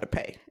you gotta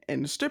pay,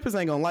 and the strippers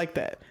ain't gonna like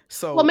that.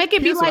 So well, make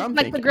it be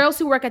like the girls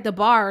who work at the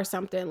bar or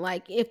something.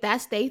 Like if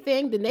that's their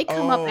thing, then they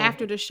come up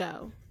after the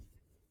show.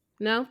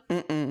 No.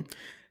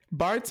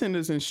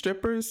 Bartenders and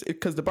strippers,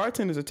 because the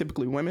bartenders are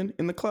typically women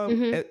in the club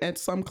at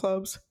some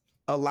clubs,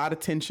 a lot of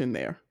tension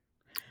there.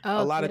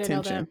 A lot of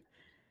tension.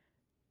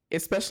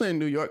 Especially in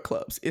New York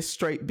clubs. It's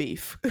straight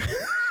beef.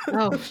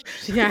 Oh,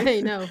 yeah, I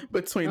didn't know.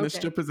 Between the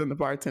strippers and the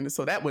bartenders.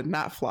 So that would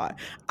not fly.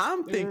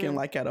 I'm thinking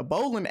like at a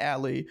bowling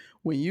alley,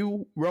 when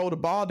you roll the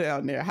ball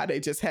down there, how they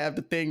just have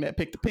the thing that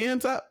pick the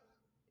pins up.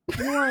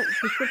 You want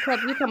the strip club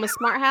to become a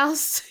smart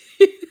house?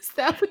 Is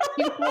that what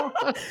you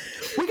want?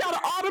 We gotta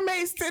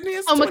automate, Sydney.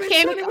 It's we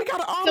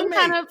gotta automate. Some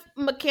kind of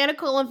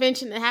mechanical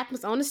invention that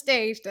happens on the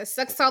stage that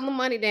sucks all the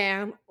money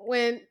down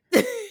when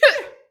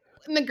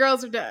the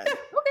girls are done.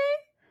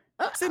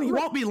 Sydney, Look,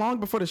 won't be long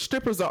before the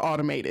strippers are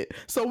automated.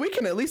 So we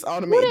can at least who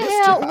automate the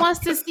this hell job. wants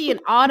to see an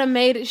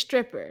automated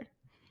stripper?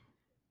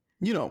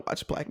 You don't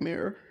watch Black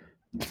Mirror.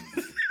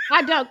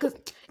 I don't, because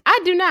I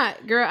do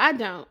not, girl. I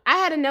don't. I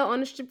had a note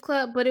on the strip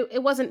club, but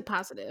it wasn't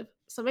positive.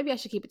 So maybe I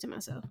should keep it to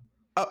myself.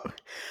 Oh,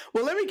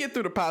 well, let me get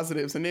through the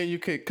positives, and then you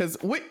could, because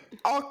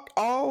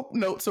all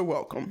notes are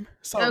welcome.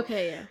 So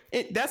Okay,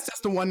 yeah. that's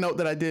just the one note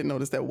that I did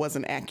notice that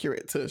wasn't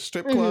accurate to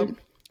strip club. Mm-hmm.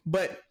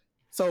 But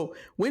so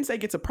Wednesday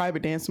gets a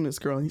private dance from this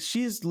girl, and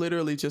she's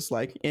literally just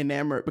like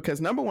enamored because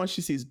number one,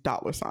 she sees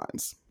dollar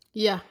signs.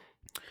 Yeah.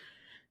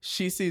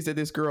 She sees that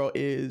this girl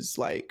is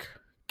like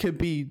could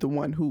be the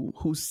one who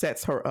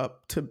sets her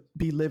up to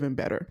be living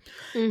better.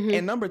 Mm-hmm.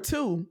 And number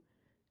two,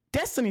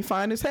 Destiny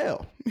fine as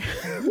hell.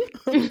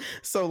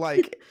 So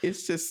like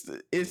it's just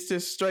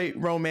straight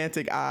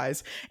romantic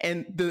eyes.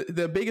 And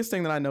the biggest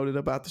thing that I noted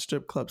about the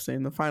strip club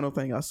scene, the final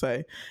thing I'll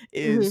say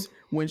is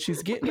when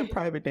she's getting a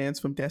private dance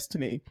from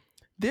Destiny,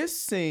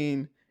 this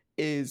scene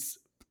is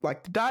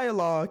like the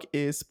dialogue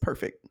is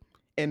perfect.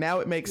 And now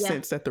it makes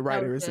sense that the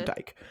writer is a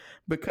dyke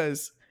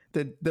because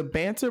the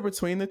banter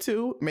between the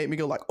two made me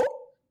go like, oh,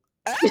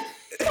 you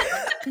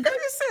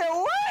said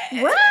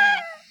what? What?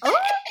 Oh.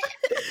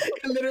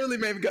 It literally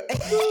made me go.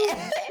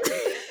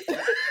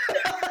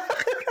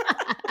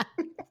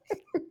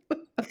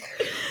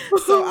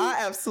 So I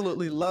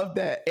absolutely love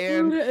that.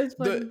 And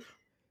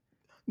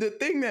the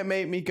thing that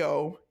made me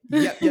go,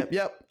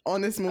 yep,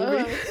 on this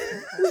movie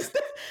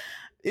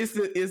is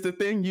the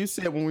thing you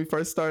said when we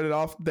first started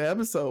off the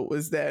episode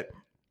was that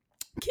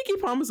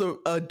Keke Palmer's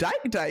a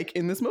dyke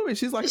in this movie.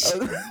 She's like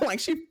like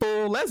she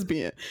full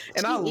lesbian,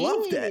 and I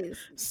love that.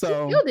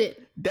 So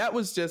that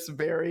was just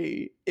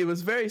it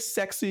was very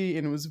sexy,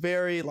 and it was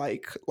very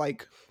like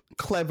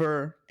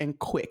clever and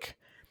quick.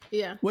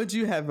 Yeah. What do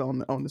you have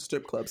on the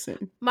strip club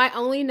scene? My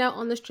only note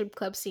on the strip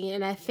club scene,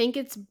 and I think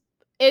it's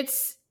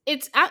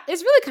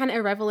really kind of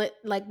irrelevant,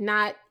 like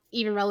not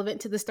even relevant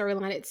to the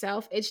storyline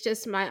itself. It's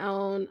just my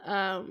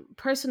own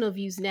personal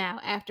views now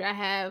after I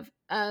have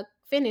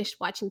finished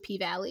watching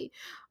P-Valley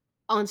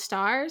on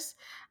Stars.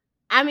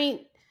 I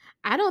mean,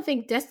 I don't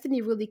think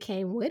Destiny really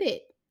came with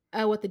it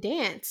with the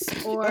dance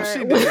or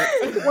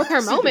with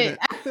her moment.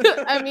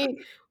 I mean,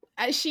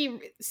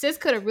 sis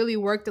could have really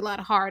worked a lot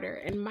harder,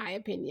 in my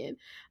opinion.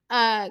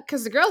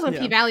 Because the girls on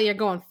P-Valley are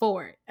going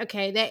forward.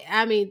 Okay,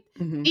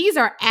 these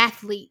are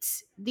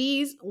athletes.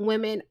 These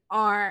women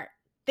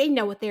they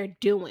know what they're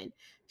doing.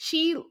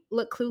 She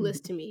looked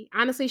clueless to me.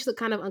 Honestly, she looked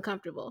kind of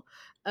uncomfortable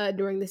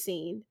during the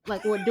scene,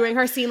 during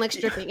her scene, like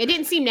stripping. It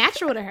didn't seem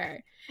natural to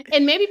her.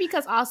 And maybe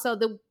because also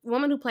the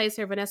woman who plays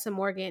her, Vanessa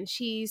Morgan,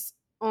 she's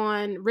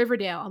on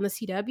Riverdale on the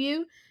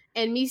CW,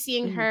 and me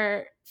seeing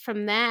her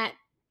from that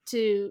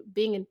to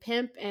being in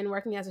Pimp and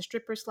working as a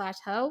stripper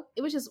 / hoe,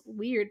 it was just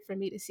weird for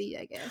me to see,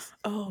 I guess.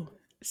 Oh,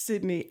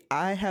 Sydney,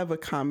 I have a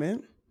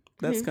comment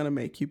that's gonna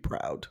make you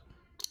proud.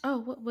 Oh,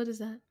 what is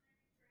that?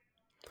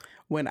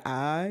 When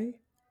I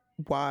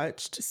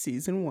watched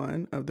season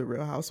 1 of The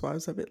Real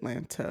Housewives of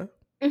Atlanta,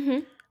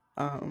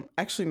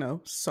 actually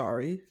no,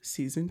 sorry,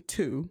 season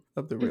 2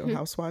 of The Real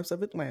Housewives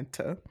of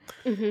Atlanta,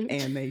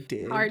 and they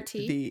did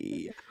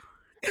the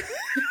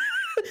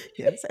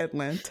yes,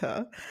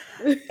 Atlanta,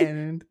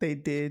 and they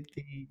did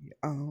the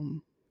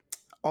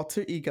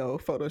alter ego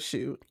photo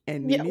shoot,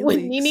 and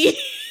Nene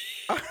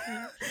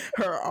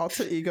her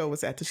alter ego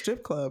was at the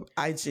strip club.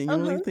 I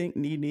genuinely think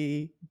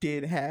Nene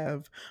did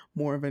have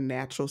more of a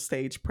natural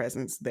stage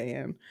presence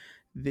than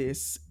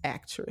this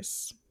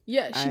actress.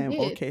 Yeah, she I am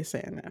did. okay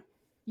saying that.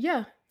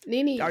 Yeah,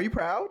 Nene. Are you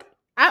proud?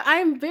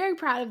 I'm very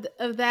proud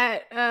of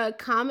that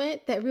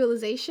comment, that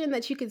realization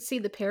that you could see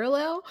the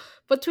parallel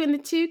between the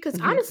two. Because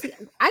honestly,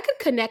 I could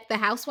connect the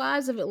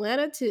Housewives of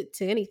Atlanta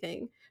to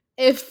anything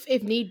if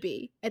need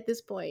be at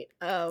this point.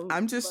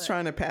 I'm just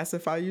trying to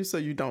pacify you so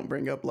you don't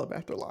bring up Love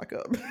After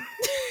Lockup.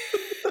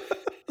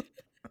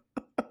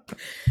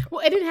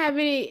 Well, it didn't have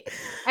any.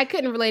 I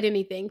couldn't relate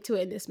anything to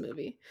it in this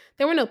movie.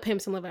 There were no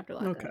pimps in Love After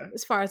Lockup,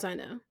 as far as I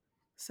know.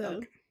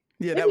 So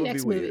yeah, that would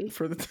be weird movie.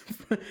 for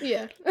the.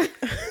 Yeah.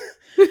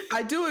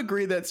 I do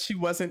agree that she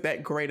wasn't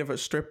that great of a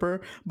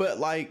stripper, but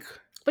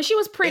she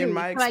was pretty. In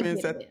my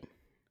experience,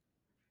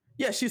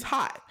 yeah, she's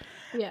hot.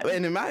 Yeah,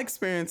 and in my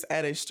experience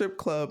at a strip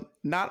club,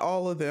 not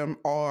all of them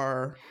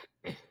are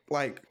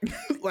like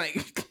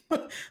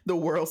the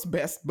world's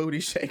best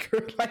booty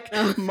shaker.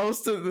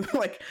 Most of them,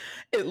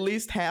 at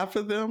least half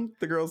of them,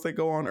 the girls that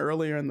go on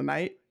earlier in the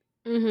night,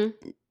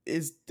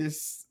 is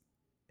this.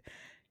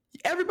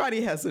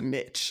 Everybody has a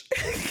niche.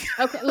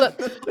 Okay, look,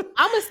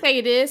 I'm gonna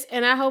say this,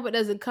 and I hope it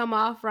doesn't come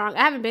off wrong. I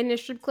haven't been to a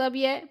strip club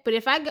yet, but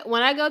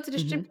when I go to the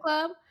strip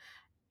club,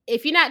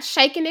 if you're not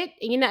shaking it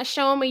and you're not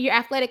showing me your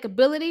athletic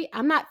ability,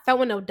 I'm not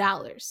throwing no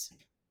dollars.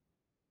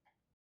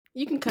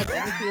 You can cut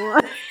that if you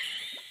want.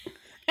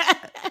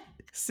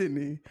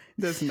 Sydney,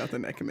 there's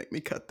nothing that can make me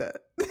cut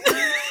that.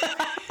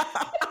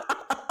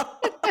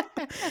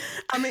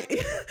 I mean,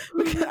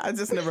 I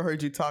just never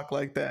heard you talk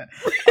like that.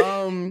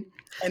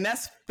 And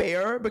that's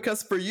fair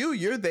because for you,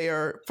 you're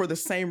there for the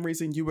same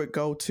reason you would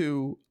go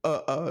to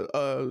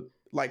a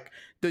like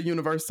the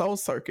Universal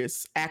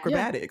Circus, Yeah.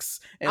 acrobatics,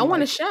 I and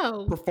want a like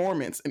show.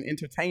 performance and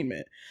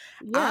entertainment.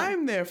 Yeah.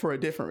 I'm there for a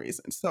different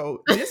reason.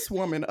 So this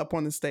woman up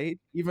on the stage,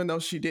 even though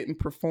she didn't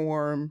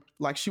perform,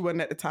 like she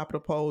wasn't at the top of the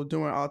pole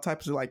doing all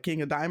types of like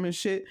King of Diamonds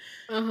shit,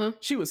 Uh-huh.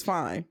 she was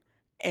fine.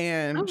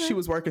 And Okay. she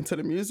was working to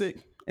the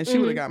music and she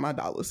would have Mm-hmm. got my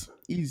dollars.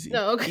 Easy.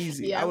 No, okay.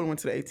 Easy. I Yeah. would have went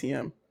to the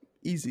ATM.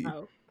 Easy.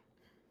 Oh.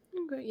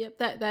 Okay. Yep.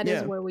 That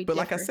is Yeah. where we But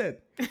like I differ.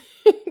 said,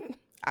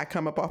 I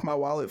come up off my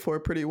wallet for a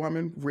pretty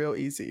woman real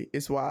easy.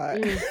 It's why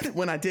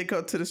when I did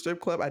go to the strip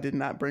club, I did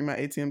not bring my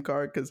ATM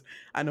card because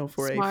I know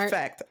for a Smart.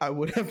 fact I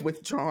would have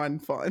withdrawn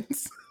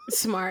funds.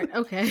 Smart.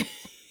 Okay.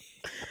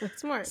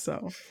 That's smart.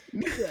 So,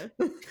 Yeah.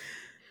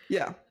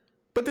 yeah.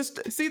 But the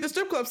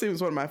strip club scene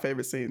was one of my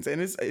favorite scenes,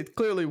 and it's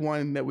clearly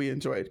one that we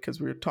enjoyed because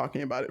we were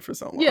talking about it for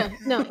so long. Yeah.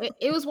 No,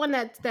 it was one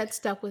that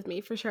stuck with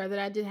me for sure, that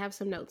I did have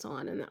some notes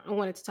on and I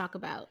wanted to talk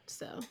about.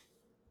 So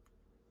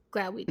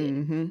glad we did.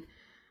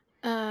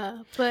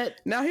 Mm-hmm. But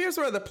now here's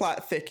where the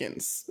plot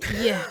thickens.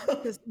 yeah,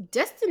 because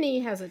Destiny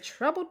has a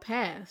troubled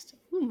past.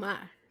 Oh my.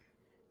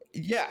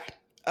 Yeah.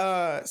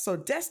 So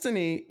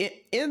Destiny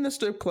in the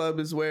strip club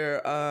is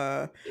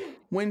where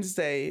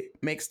Wednesday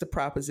makes the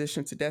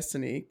proposition to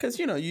Destiny, because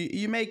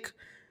you make,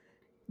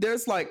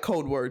 there's like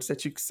code words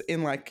that you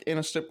in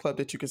a strip club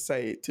that you could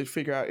say to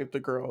figure out if the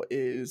girl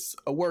is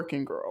a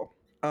working girl.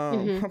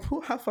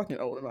 How fucking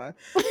old am I?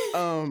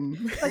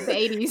 Like the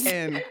 80s.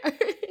 And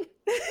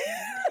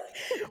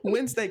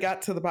Wednesday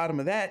got to the bottom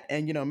of that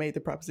and made the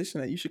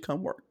proposition that you should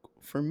come work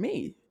for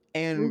me.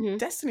 And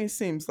Destiny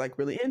seems like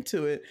really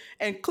into it.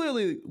 And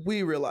clearly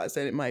we realize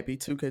that it might be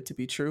too good to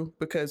be true,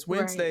 because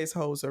Wednesday's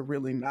hoes are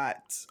really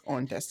not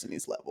on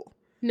Destiny's level.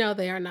 No,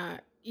 they are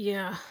not.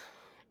 Yeah,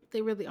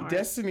 they really aren't.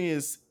 Destiny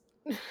is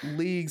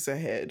leagues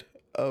ahead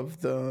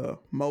of the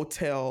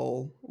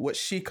motel, what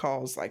she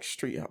calls like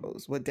street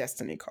hoes, what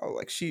Destiny calls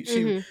like she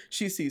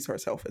sees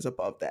herself as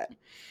above that.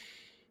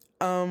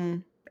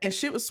 And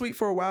shit was sweet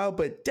for a while,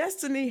 but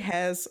Destiny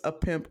has a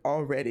pimp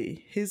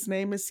already. His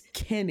name is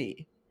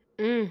Kenny.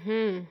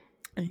 Mm-hmm.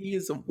 And he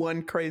is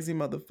one crazy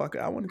motherfucker.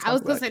 I want to talk I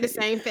was gonna about say Kenny. the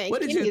same thing. What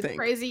did Kenny you is think?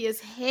 crazy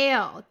as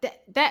hell.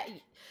 That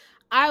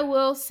I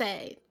will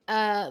say,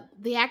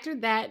 the actor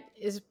that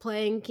is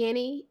playing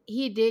Kenny,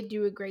 he did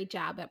do a great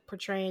job at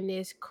portraying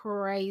this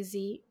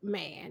crazy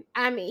man.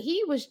 I mean,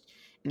 he was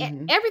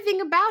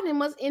everything about him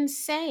was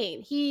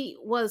insane. He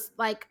was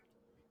like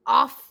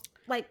off,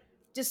 like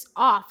just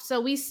off.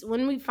 So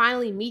when we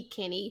finally meet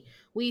Kenny,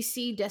 we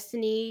see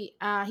Destiny.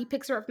 He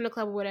picks her up from the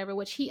club or whatever,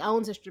 which he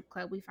owns a strip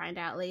club. We find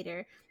out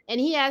later, and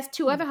he has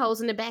two other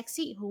hoes in the back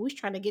seat who he's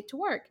trying to get to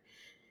work.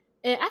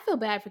 And I feel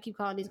bad for keep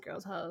calling these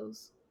girls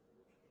hoes,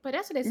 but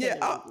that's what they say.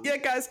 Yeah,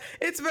 guys,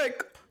 it's very.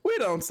 We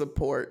don't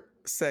support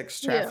sex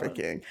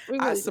trafficking. Really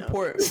I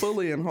support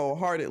fully and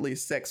wholeheartedly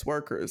sex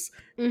workers,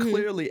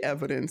 clearly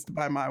evidenced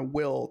by my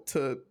will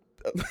to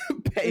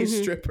pay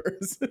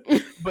strippers.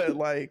 But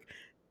like,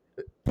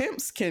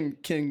 pimps can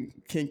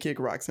kick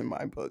rocks in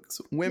my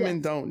books.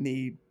 Women don't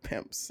need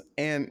pimps,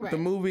 and the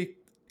movie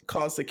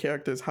calls the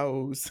characters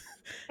hoes,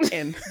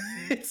 and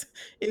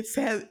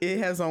it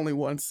has only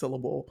one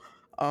syllable.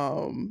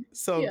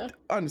 So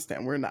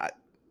understand we're not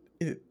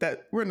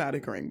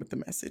agreeing with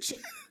the message.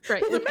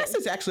 Right. Well, the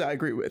message actually I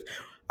agree with.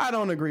 I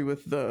don't agree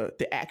with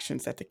the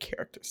actions that the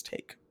characters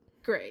take.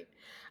 Great.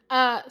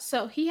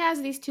 So he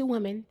has these two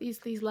women,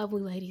 these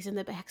lovely ladies in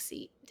the back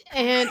seat,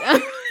 and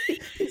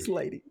these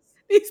ladies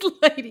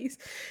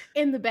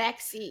in the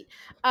back seat.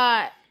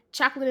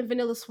 Chocolate and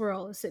vanilla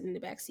swirl is sitting in the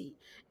back seat,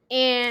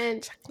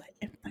 and chocolate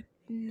and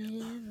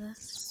vanilla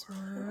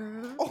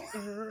swirl.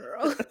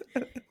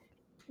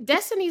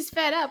 Destiny's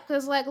fed up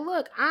because, like,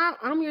 look,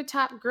 I'm your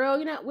top girl.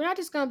 We're not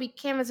just gonna be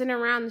canvassing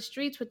around the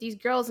streets with these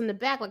girls in the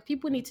back. Like,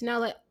 people need to know,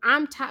 like,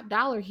 I'm top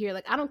dollar here.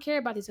 Like, I don't care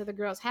about these other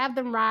girls. Have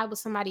them ride with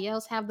somebody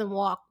else. Have them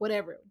walk.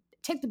 Whatever.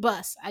 Take the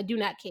bus. I do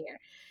not care.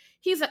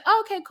 He's like,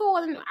 okay, cool.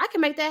 And I can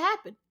make that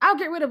happen. I'll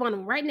get rid of one of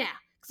them right now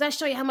because I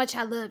show you how much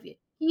I love you.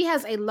 He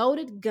has a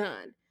loaded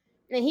gun,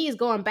 and he is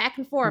going back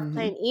and forth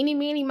playing eeny,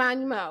 meeny,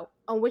 miny, mo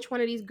on which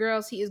one of these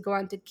girls he is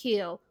going to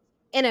kill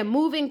in a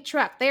moving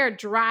truck. They are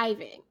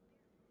driving.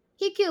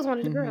 He kills one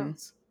of the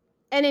girls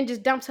and then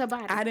just dumps her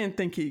body. I didn't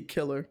think he'd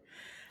kill her.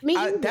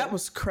 That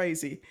was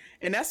crazy.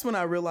 And that's when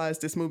I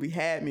realized this movie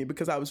had me,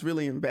 because I was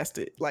really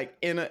invested. Like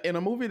in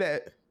a movie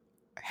that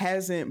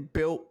hasn't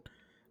built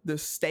the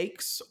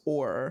stakes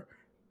or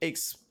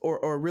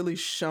really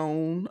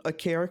shown a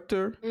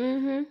character,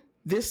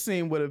 this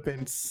scene would have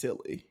been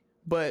silly.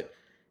 But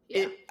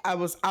I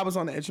was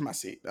on the edge of my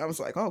seat. I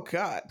was like, oh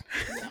God.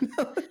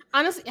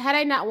 Honestly, had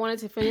I not wanted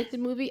to finish the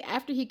movie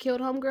after he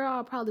killed homegirl,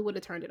 I probably would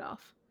have turned it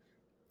off.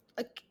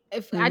 Like,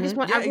 if I really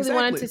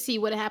wanted to see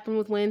what happened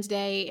with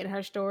Wednesday and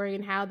her story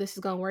and how this is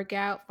gonna work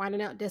out,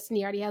 finding out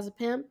Destiny already has a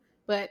pimp.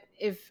 But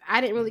if I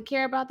didn't really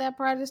care about that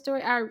part of the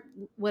story, I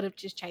would have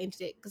just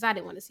changed it because I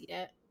didn't want to see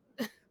that.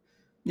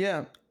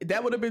 Yeah,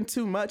 that would have been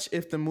too much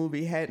if the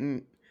movie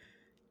hadn't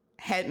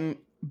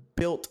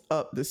built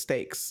up the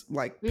stakes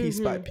like piece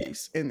by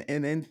piece,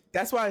 and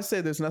that's why I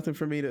said there's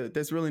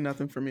really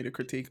nothing for me to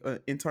critique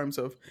in terms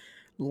of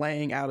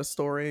laying out a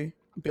story,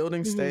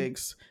 building Mm-hmm.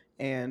 stakes,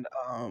 and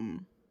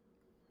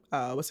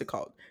what's it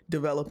called?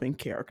 Developing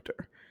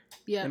character.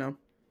 You Yep. know,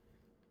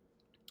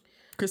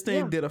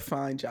 Christine Yeah. did a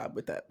fine job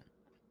with that.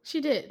 She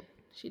did.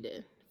 She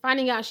did.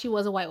 Finding out she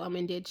was a white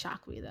woman did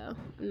shock me, though.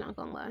 I'm not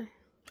gonna lie.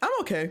 I'm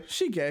okay.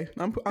 She gay.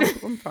 I'm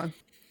fine.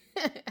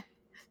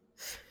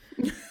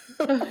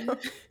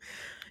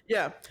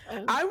 Yeah,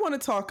 Um, I want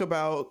to talk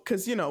about,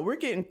 because we're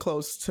getting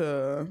close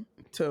to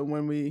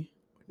when we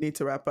need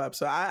to wrap up.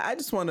 So I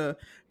just want to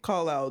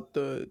call out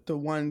the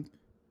one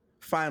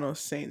final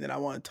scene that I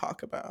want to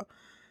talk about.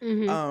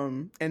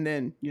 mhm. And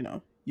then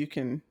you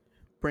can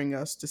bring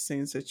us the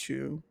scenes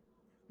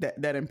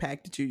that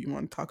impacted you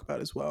want to talk about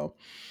as well.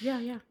 Yeah,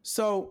 yeah.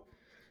 So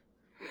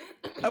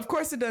of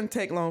course it doesn't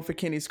take long for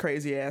Kenny's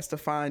crazy ass to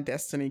find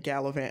Destiny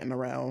gallivanting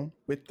around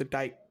with the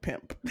dyke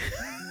pimp.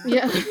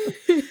 Yeah.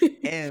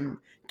 And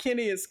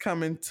Kenny is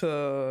coming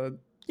to,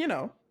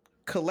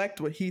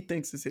 collect what he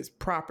thinks is his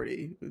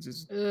property, which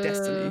is uh,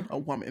 Destiny, a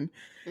woman,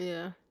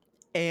 yeah.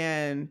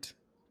 and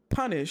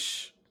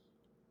punish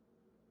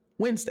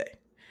Wednesday.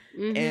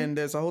 Mhm. And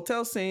there's a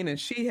hotel scene, and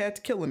she had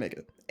to kill a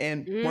nigga.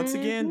 And once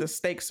again, Mhm. the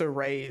stakes are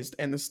raised,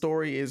 and the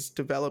story is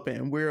developing.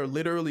 And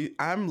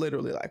I'm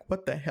literally like,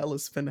 what the hell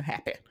is finna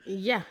happen?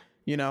 Yeah.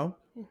 You know?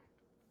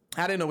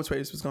 I didn't know which way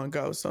this was going to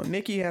go. So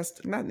Nikki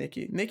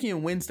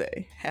and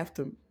Wednesday have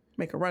to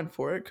make a run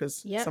for it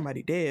because Yep.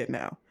 somebody dead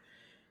now.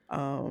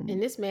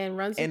 And this man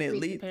runs the And it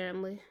streets lead.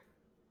 apparently.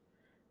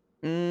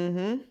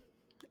 Mm-hmm.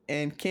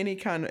 And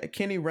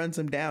Kenny runs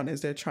him down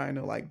as they're trying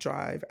to like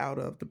drive out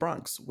of the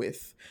Bronx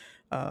with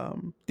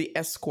the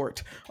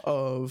escort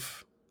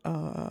of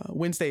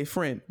Wednesday's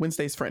friend.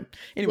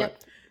 Anyway,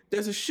 Yep.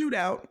 there's a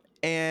shootout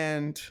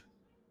and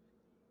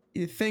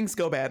things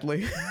go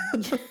badly.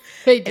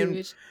 They do. And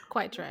It's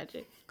quite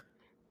tragic.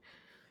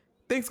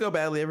 things go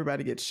badly.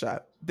 Everybody gets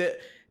shot.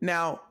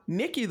 Now,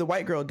 Nikki, the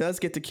white girl, does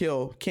get to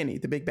kill Kenny,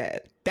 the big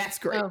bad. That's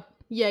great. Oh,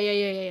 yeah.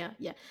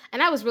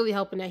 And I was really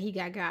hoping that he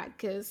got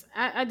because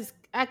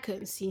I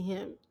couldn't see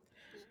him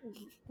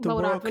The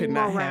going world off any could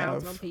more not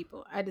rounds on have.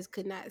 people. I just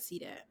could not see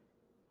that.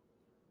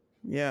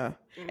 Yeah.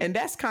 Mm. And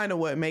that's kind of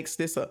what makes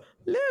this a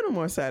little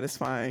more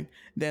satisfying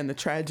than the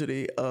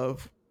tragedy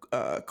of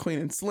Queen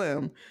and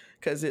Slim,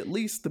 because at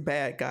least the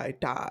bad guy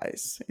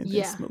dies in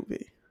Yeah. this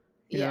movie.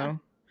 Yeah.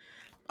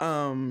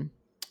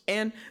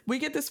 And we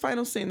get this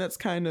final scene that's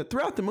kind of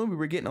throughout the movie.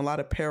 We're getting a lot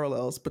of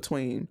parallels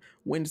between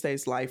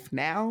Wednesday's life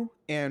now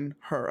and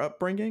her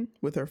upbringing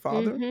with her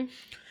father. Mm-hmm.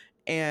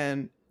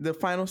 And the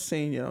final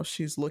scene,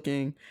 she's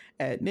looking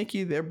at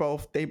Nikki. They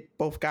both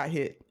got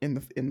hit in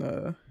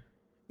the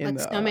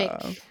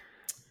Stomach.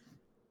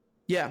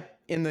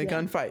 in the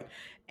gunfight.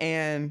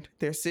 And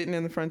they're sitting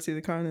in the front seat of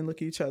the car and they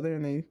look at each other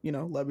and they,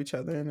 love each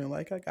other and they're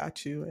like, I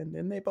got you. And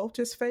then they both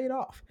just fade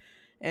off.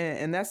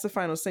 And that's the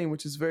final scene,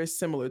 which is very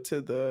similar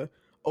to the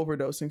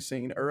overdosing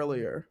scene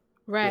earlier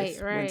Right.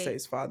 with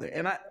Wednesday's father.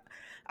 And I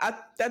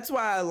that's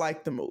why I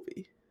like the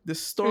movie. The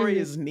story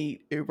is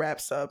neat. It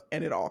wraps up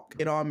and it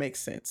all makes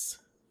sense.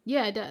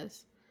 Yeah, it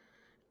does.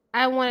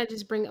 I want to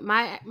just bring up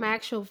my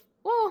actual.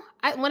 Well,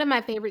 one of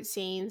my favorite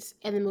scenes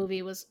in the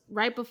movie was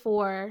right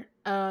before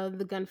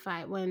the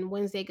gunfight when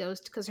Wednesday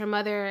goes because her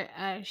mother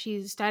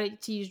she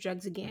started to use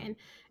drugs again,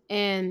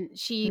 and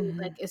she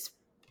like is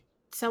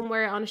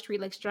somewhere on the street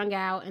like strung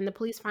out, and the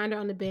police find her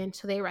on the bench,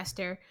 so they arrest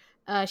her.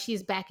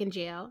 She's back in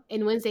jail,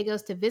 and Wednesday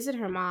goes to visit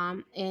her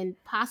mom and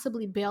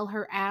possibly bail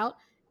her out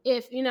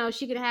if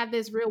she could have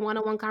this real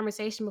one-on-one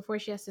conversation before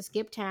she has to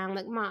skip town.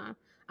 Like, Mom,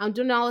 I'm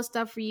doing all this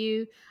stuff for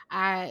you.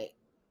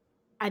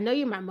 I know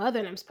you're my mother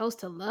and I'm supposed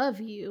to love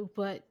you,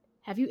 but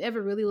have you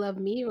ever really loved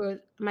me, or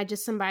am I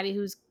just somebody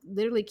who's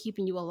literally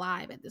keeping you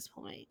alive at this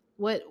point?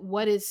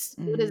 What is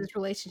this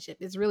relationship?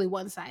 It's really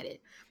one-sided.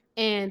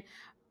 And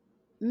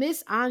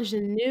Miss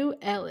Ingenue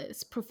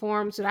Ellis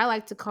performs what I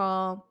like to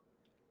call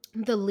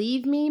the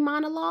leave me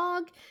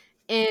monologue.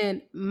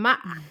 And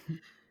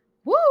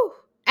woo!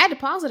 I had to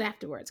pause it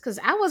afterwards because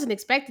I wasn't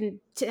expecting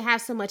to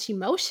have so much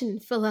emotion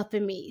fill up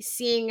in me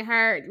seeing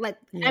her. Like,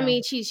 I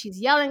mean, she's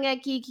yelling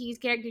at Kiki's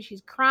character,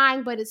 she's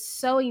crying, but it's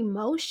so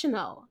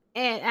emotional,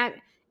 and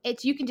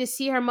you can just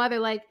see her mother.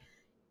 Like,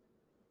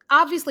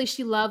 obviously,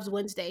 she loves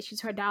Wednesday;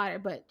 she's her daughter,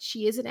 but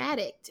she is an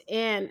addict,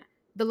 and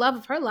the love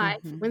of her life,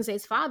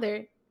 Wednesday's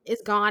father,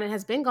 is gone and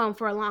has been gone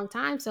for a long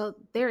time. So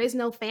there is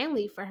no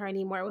family for her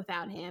anymore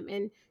without him,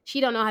 and she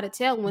don't know how to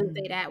tell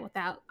Wednesday that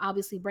without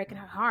obviously breaking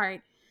her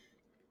heart.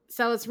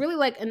 So it's really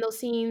like in those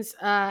scenes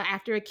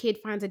after a kid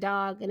finds a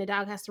dog and the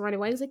dog has to run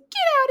away. He's like,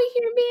 get out of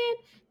here, man.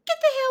 Get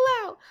the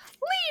hell out.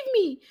 Leave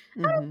me.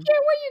 I don't care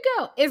where you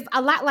go. It's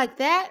a lot like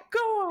that. Go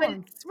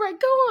on.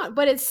 Go on.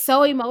 But it's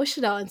so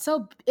emotional and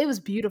it was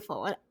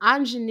beautiful. And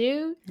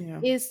Ingenue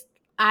is,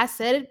 I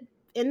said it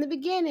in the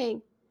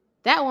beginning,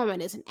 that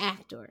woman is an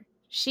actor.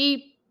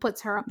 She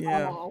puts her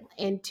all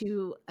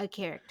into a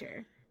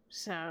character.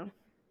 So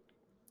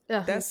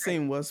that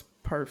scene was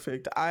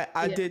perfect.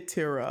 I did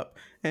tear up,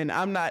 and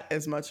I'm not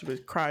as much of a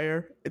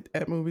crier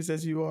at movies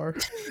as you are.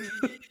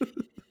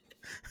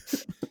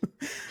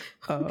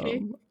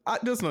 Okay.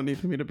 There's no need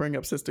for me to bring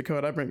up Sister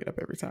Code. I bring it up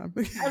every time.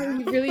 I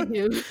mean, you really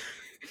do.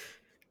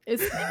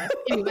 It's sad.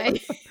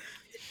 Anyway.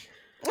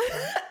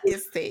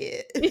 It's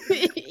sad.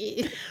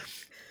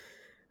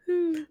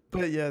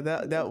 But yeah,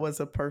 that was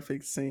a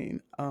perfect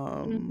scene.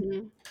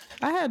 I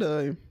had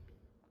a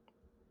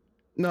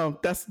no,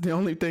 that's the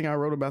only thing I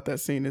wrote about that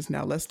scene is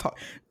now let's talk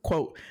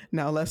quote,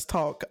 now let's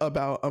talk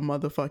about a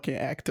motherfucking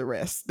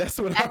actress. That's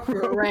what I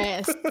wrote.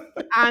 Actress.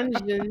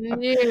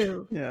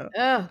 Ingenue. Yeah.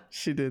 Ugh.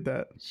 She did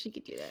that. She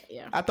could do that,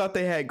 yeah. I thought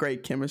they had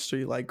great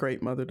chemistry, like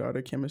great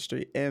mother-daughter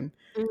chemistry. And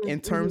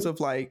in terms of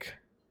like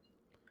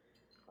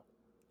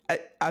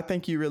I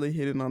think you really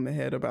hit it on the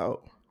head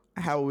about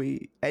how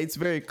it's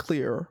very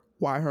clear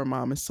why her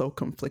mom is so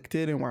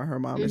conflicted and why her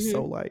mom is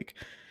so like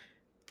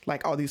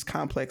all these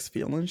complex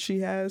feelings she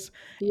has.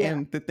 Yeah.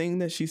 And the thing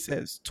that she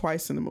says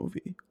twice in the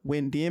movie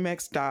when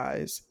DMX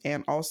dies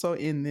and also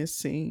in this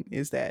scene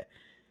is that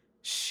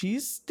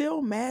she's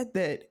still mad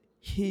that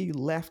he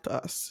left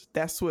us.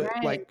 That's what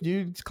like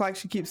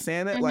she keeps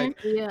saying that like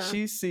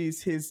she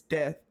sees his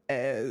death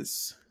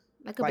as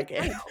like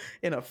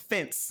an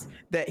offense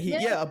that he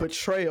a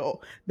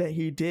betrayal that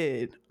he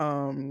did.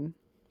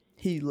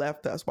 He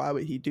left us. Why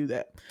would he do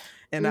that?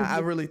 And I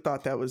really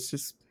thought that was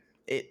just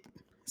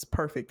it's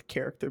perfect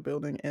character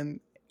building and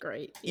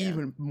great,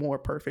 even more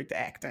perfect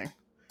acting.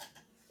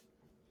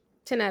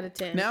 10 out of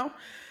 10. Now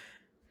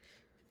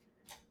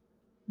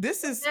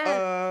this is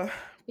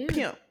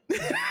Pimp.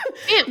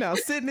 Now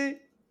Sydney,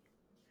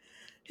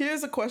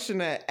 here's a question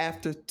that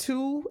after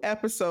 2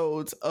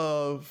 episodes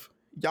of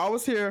y'all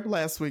was here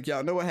last week,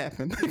 y'all know what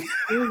happened.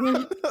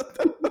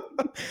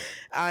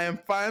 I am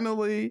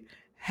finally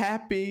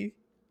happy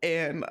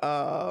and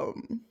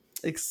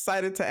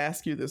excited to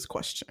ask you this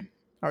question.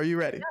 Are you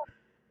ready?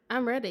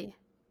 I'm ready.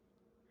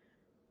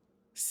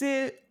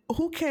 Sid,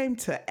 who came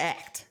to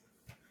act?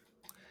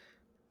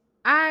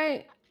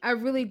 I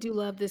really do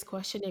love this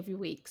question every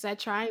week because I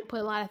try and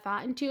put a lot of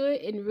thought into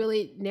it and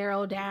really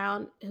narrow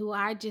down who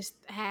I just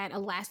had a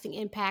lasting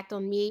impact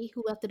on me,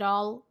 who left it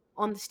all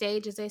on the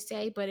stage, as they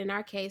say, but in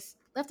our case,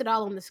 left it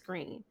all on the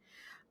screen.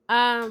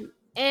 And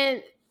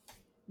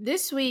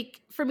this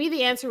week, for me,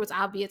 the answer was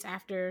obvious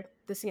after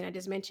the scene I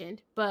just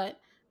mentioned, but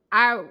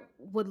I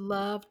would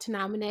love to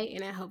nominate,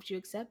 and I hope you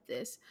accept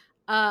this,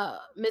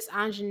 Miss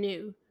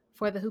Ingenue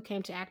for the Who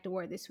Came to Act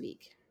award this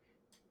week.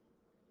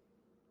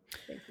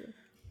 Thank you.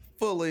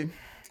 Fully,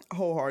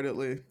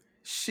 wholeheartedly.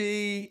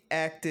 She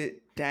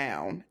acted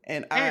down.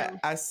 And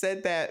I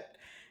said that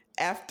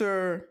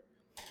after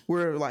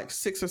we're like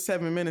 6 or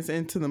 7 minutes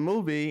into the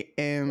movie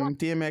and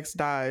DMX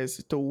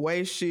dies, the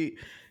way she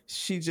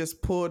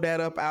just pulled that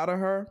up out of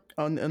her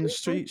on the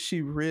street,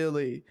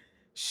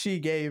 she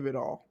gave it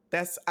all.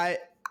 That's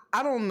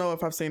I don't know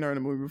if I've seen her in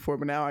a movie before,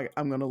 but now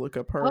I'm going to look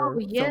up her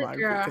filmography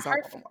because I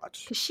want to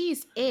watch. Because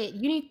she's it.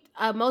 You need,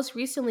 most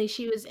recently,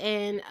 she was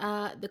in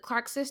the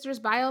Clark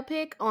sisters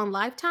biopic on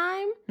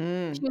Lifetime.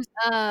 She was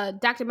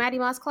Dr. Maddie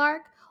Moss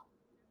Clark.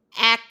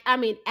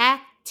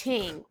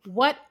 Acting.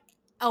 What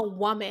a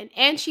woman.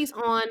 And she's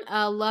on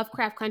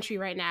Lovecraft Country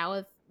right now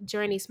with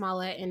Journey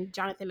Smollett and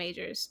Jonathan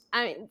Majors.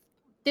 I mean,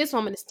 this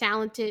woman is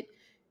talented.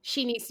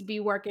 She needs to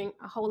be working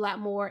a whole lot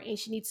more, and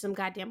she needs some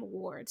goddamn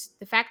awards.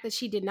 The fact that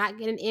she did not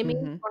get an Emmy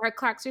for her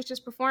Clark Sisters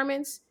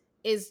performance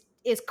is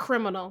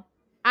criminal.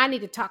 I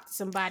need to talk to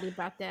somebody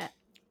about that.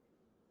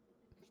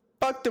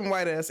 Fuck them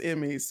white ass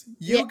Emmys.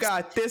 You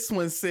got this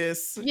one,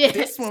 sis. Yes.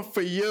 This one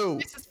for you.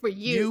 This is for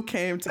you. You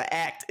came to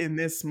act in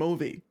this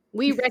movie.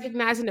 We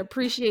recognize and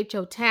appreciate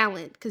your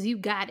talent because you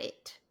got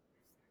it.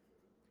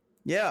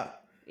 Yeah.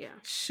 Yeah.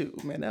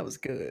 Shoot, man, that was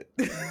good.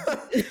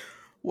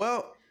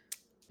 Well,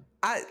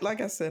 like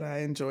I said, I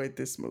enjoyed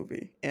this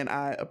movie, and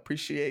I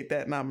appreciate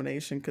that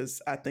nomination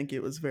because I think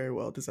it was very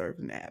well deserved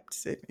and apt,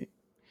 Sydney.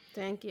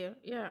 Thank you.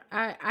 Yeah,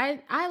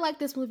 I like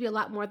this movie a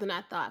lot more than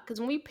I thought because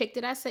when we picked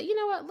it, I said, you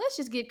know what? Let's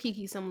just give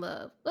Kiki some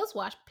love. Let's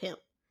watch Pimp,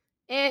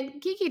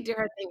 and Kiki did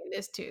her thing in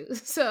this too.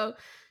 So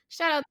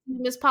shout out to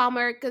Miss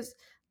Palmer because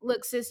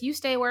look, sis, you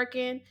stay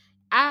working.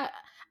 I've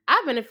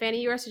been a fan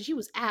of yours since you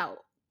was out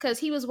because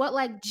he was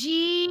like,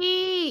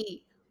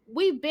 gee.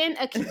 We've been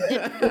a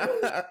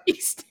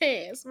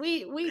stands.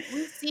 We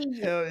see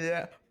you. Hell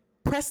yeah.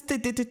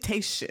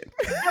 Prestidigitation.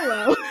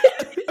 Hello.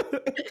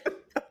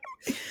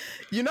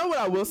 You know what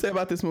I will say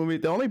about this movie?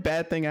 The only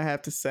bad thing I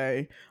have to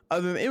say,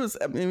 other than it was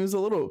a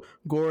little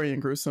gory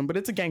and gruesome, but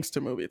it's a gangster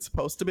movie. It's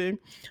supposed to be.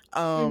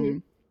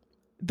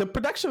 The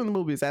production of the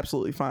movie is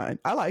absolutely fine.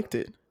 I liked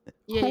it.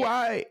 Yeah, Who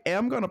I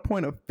am going to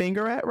point a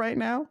finger at right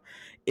now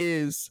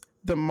is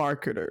the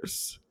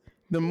marketers.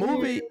 The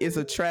movie is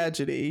a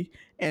tragedy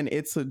and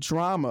it's a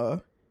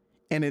drama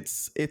and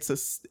it's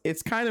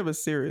kind of a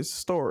serious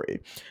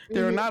story.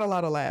 There are not a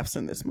lot of laughs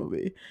in this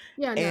movie.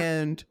 Yeah, no.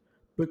 And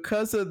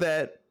because of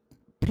that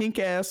pink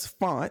ass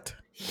font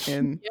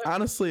and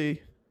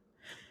honestly,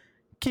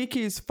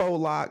 Kiki's faux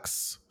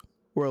locks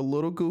were a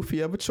little goofy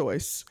of a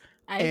choice.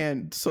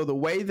 And so the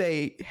way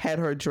they had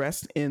her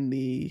dressed in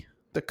the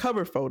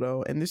cover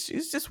photo and this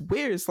is just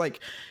weird. It's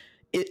like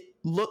it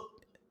looked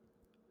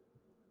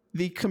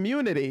the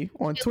community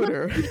on It looked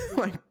Twitter cute.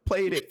 like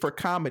played it for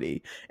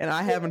comedy, and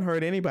I haven't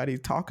heard anybody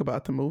talk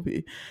about the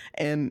movie.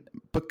 And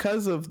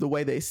because of the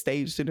way they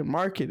staged it and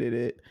marketed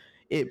it,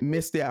 it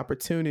missed the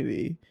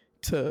opportunity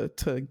to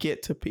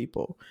get to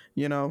people,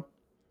 you know?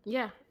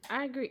 Yeah,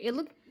 I agree. It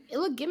looked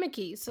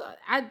gimmicky, so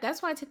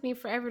that's why it took me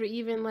forever to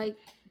even like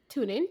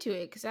tune into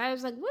it because I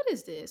was like, "What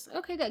is this?"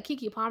 Okay, got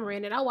Kiki Palmer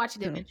in it. I'll watch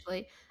it Yeah.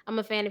 eventually. I'm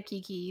a fan of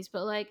Kiki's,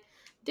 but like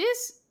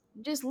this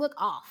just look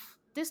off.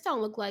 This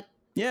don't look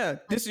Yeah,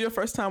 like this is your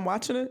first time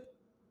watching it?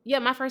 yeah,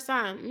 my first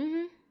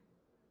time.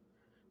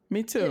 Me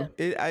Yeah, too.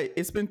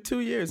 It's been 2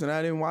 years and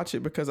I didn't watch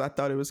it because I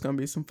thought it was gonna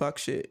be some fuck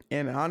shit.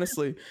 And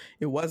honestly,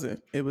 it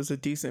wasn't. It was a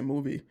decent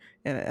movie,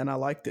 and I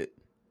liked it.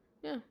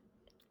 yeah.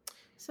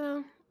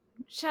 So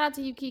shout out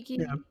to you,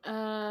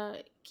 Yeah.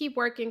 Kiki. Keep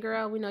working,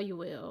 girl. We know you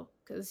will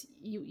because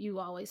you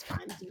always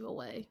find you a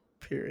way.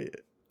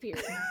 Period.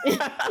 Period.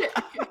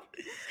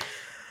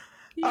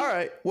 All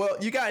right. Well,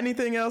 you got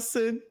anything else,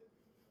 Sid?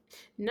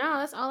 No,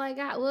 that's all I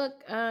got.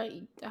 Look,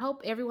 I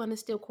hope everyone is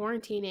still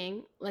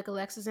quarantining like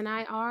Alexis and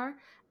I are.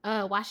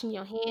 Washing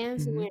your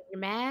hands, Mm-hmm. wearing your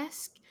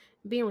mask,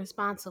 being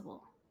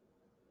responsible.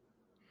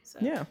 So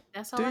Yeah.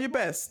 that's all Do I your got.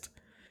 best.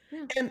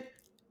 Yeah. And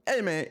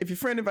hey, man, if your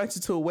friend invites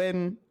you to a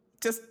wedding,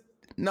 just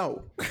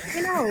no.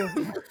 Say no.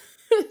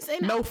 Say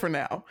no. No for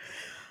now.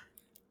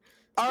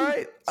 All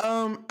right.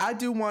 I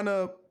do want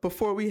to,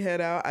 before we head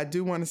out, I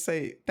do want to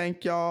say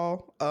thank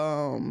y'all.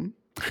 I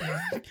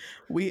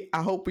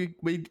hope we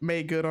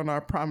made good on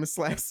our promise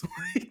last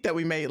week that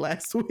we made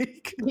last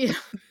week. Yeah.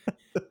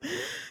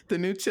 The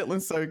new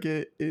Chitlin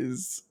Circuit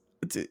is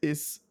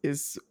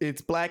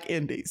it's Black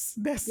Indies.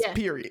 That's Yeah.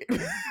 period.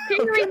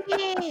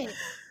 Period.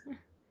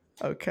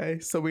 Okay,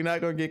 so we're not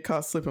gonna get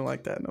caught slipping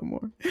like that no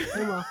more.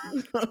 No more.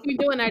 We're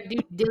doing our due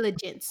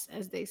diligence,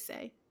 as they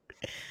say.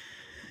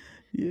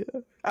 Yeah.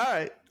 All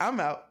right, I'm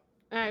out.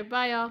 All right,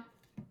 bye, y'all.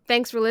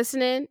 Thanks for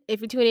listening. If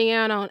you're tuning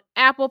in on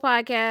Apple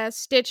Podcasts,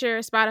 Stitcher,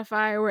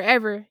 Spotify, or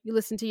wherever you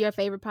listen to your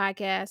favorite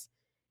podcast,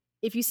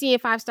 if you see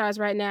 5 stars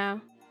right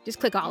now, just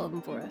click all of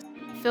them for us.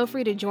 Feel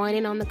free to join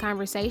in on the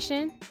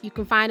conversation. You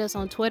can find us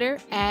on Twitter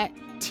at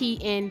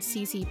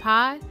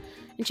TNCCPod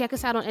and check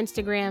us out on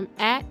Instagram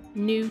at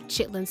New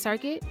Chitlin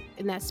Circuit,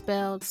 and that's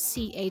spelled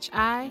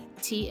CHITLIN.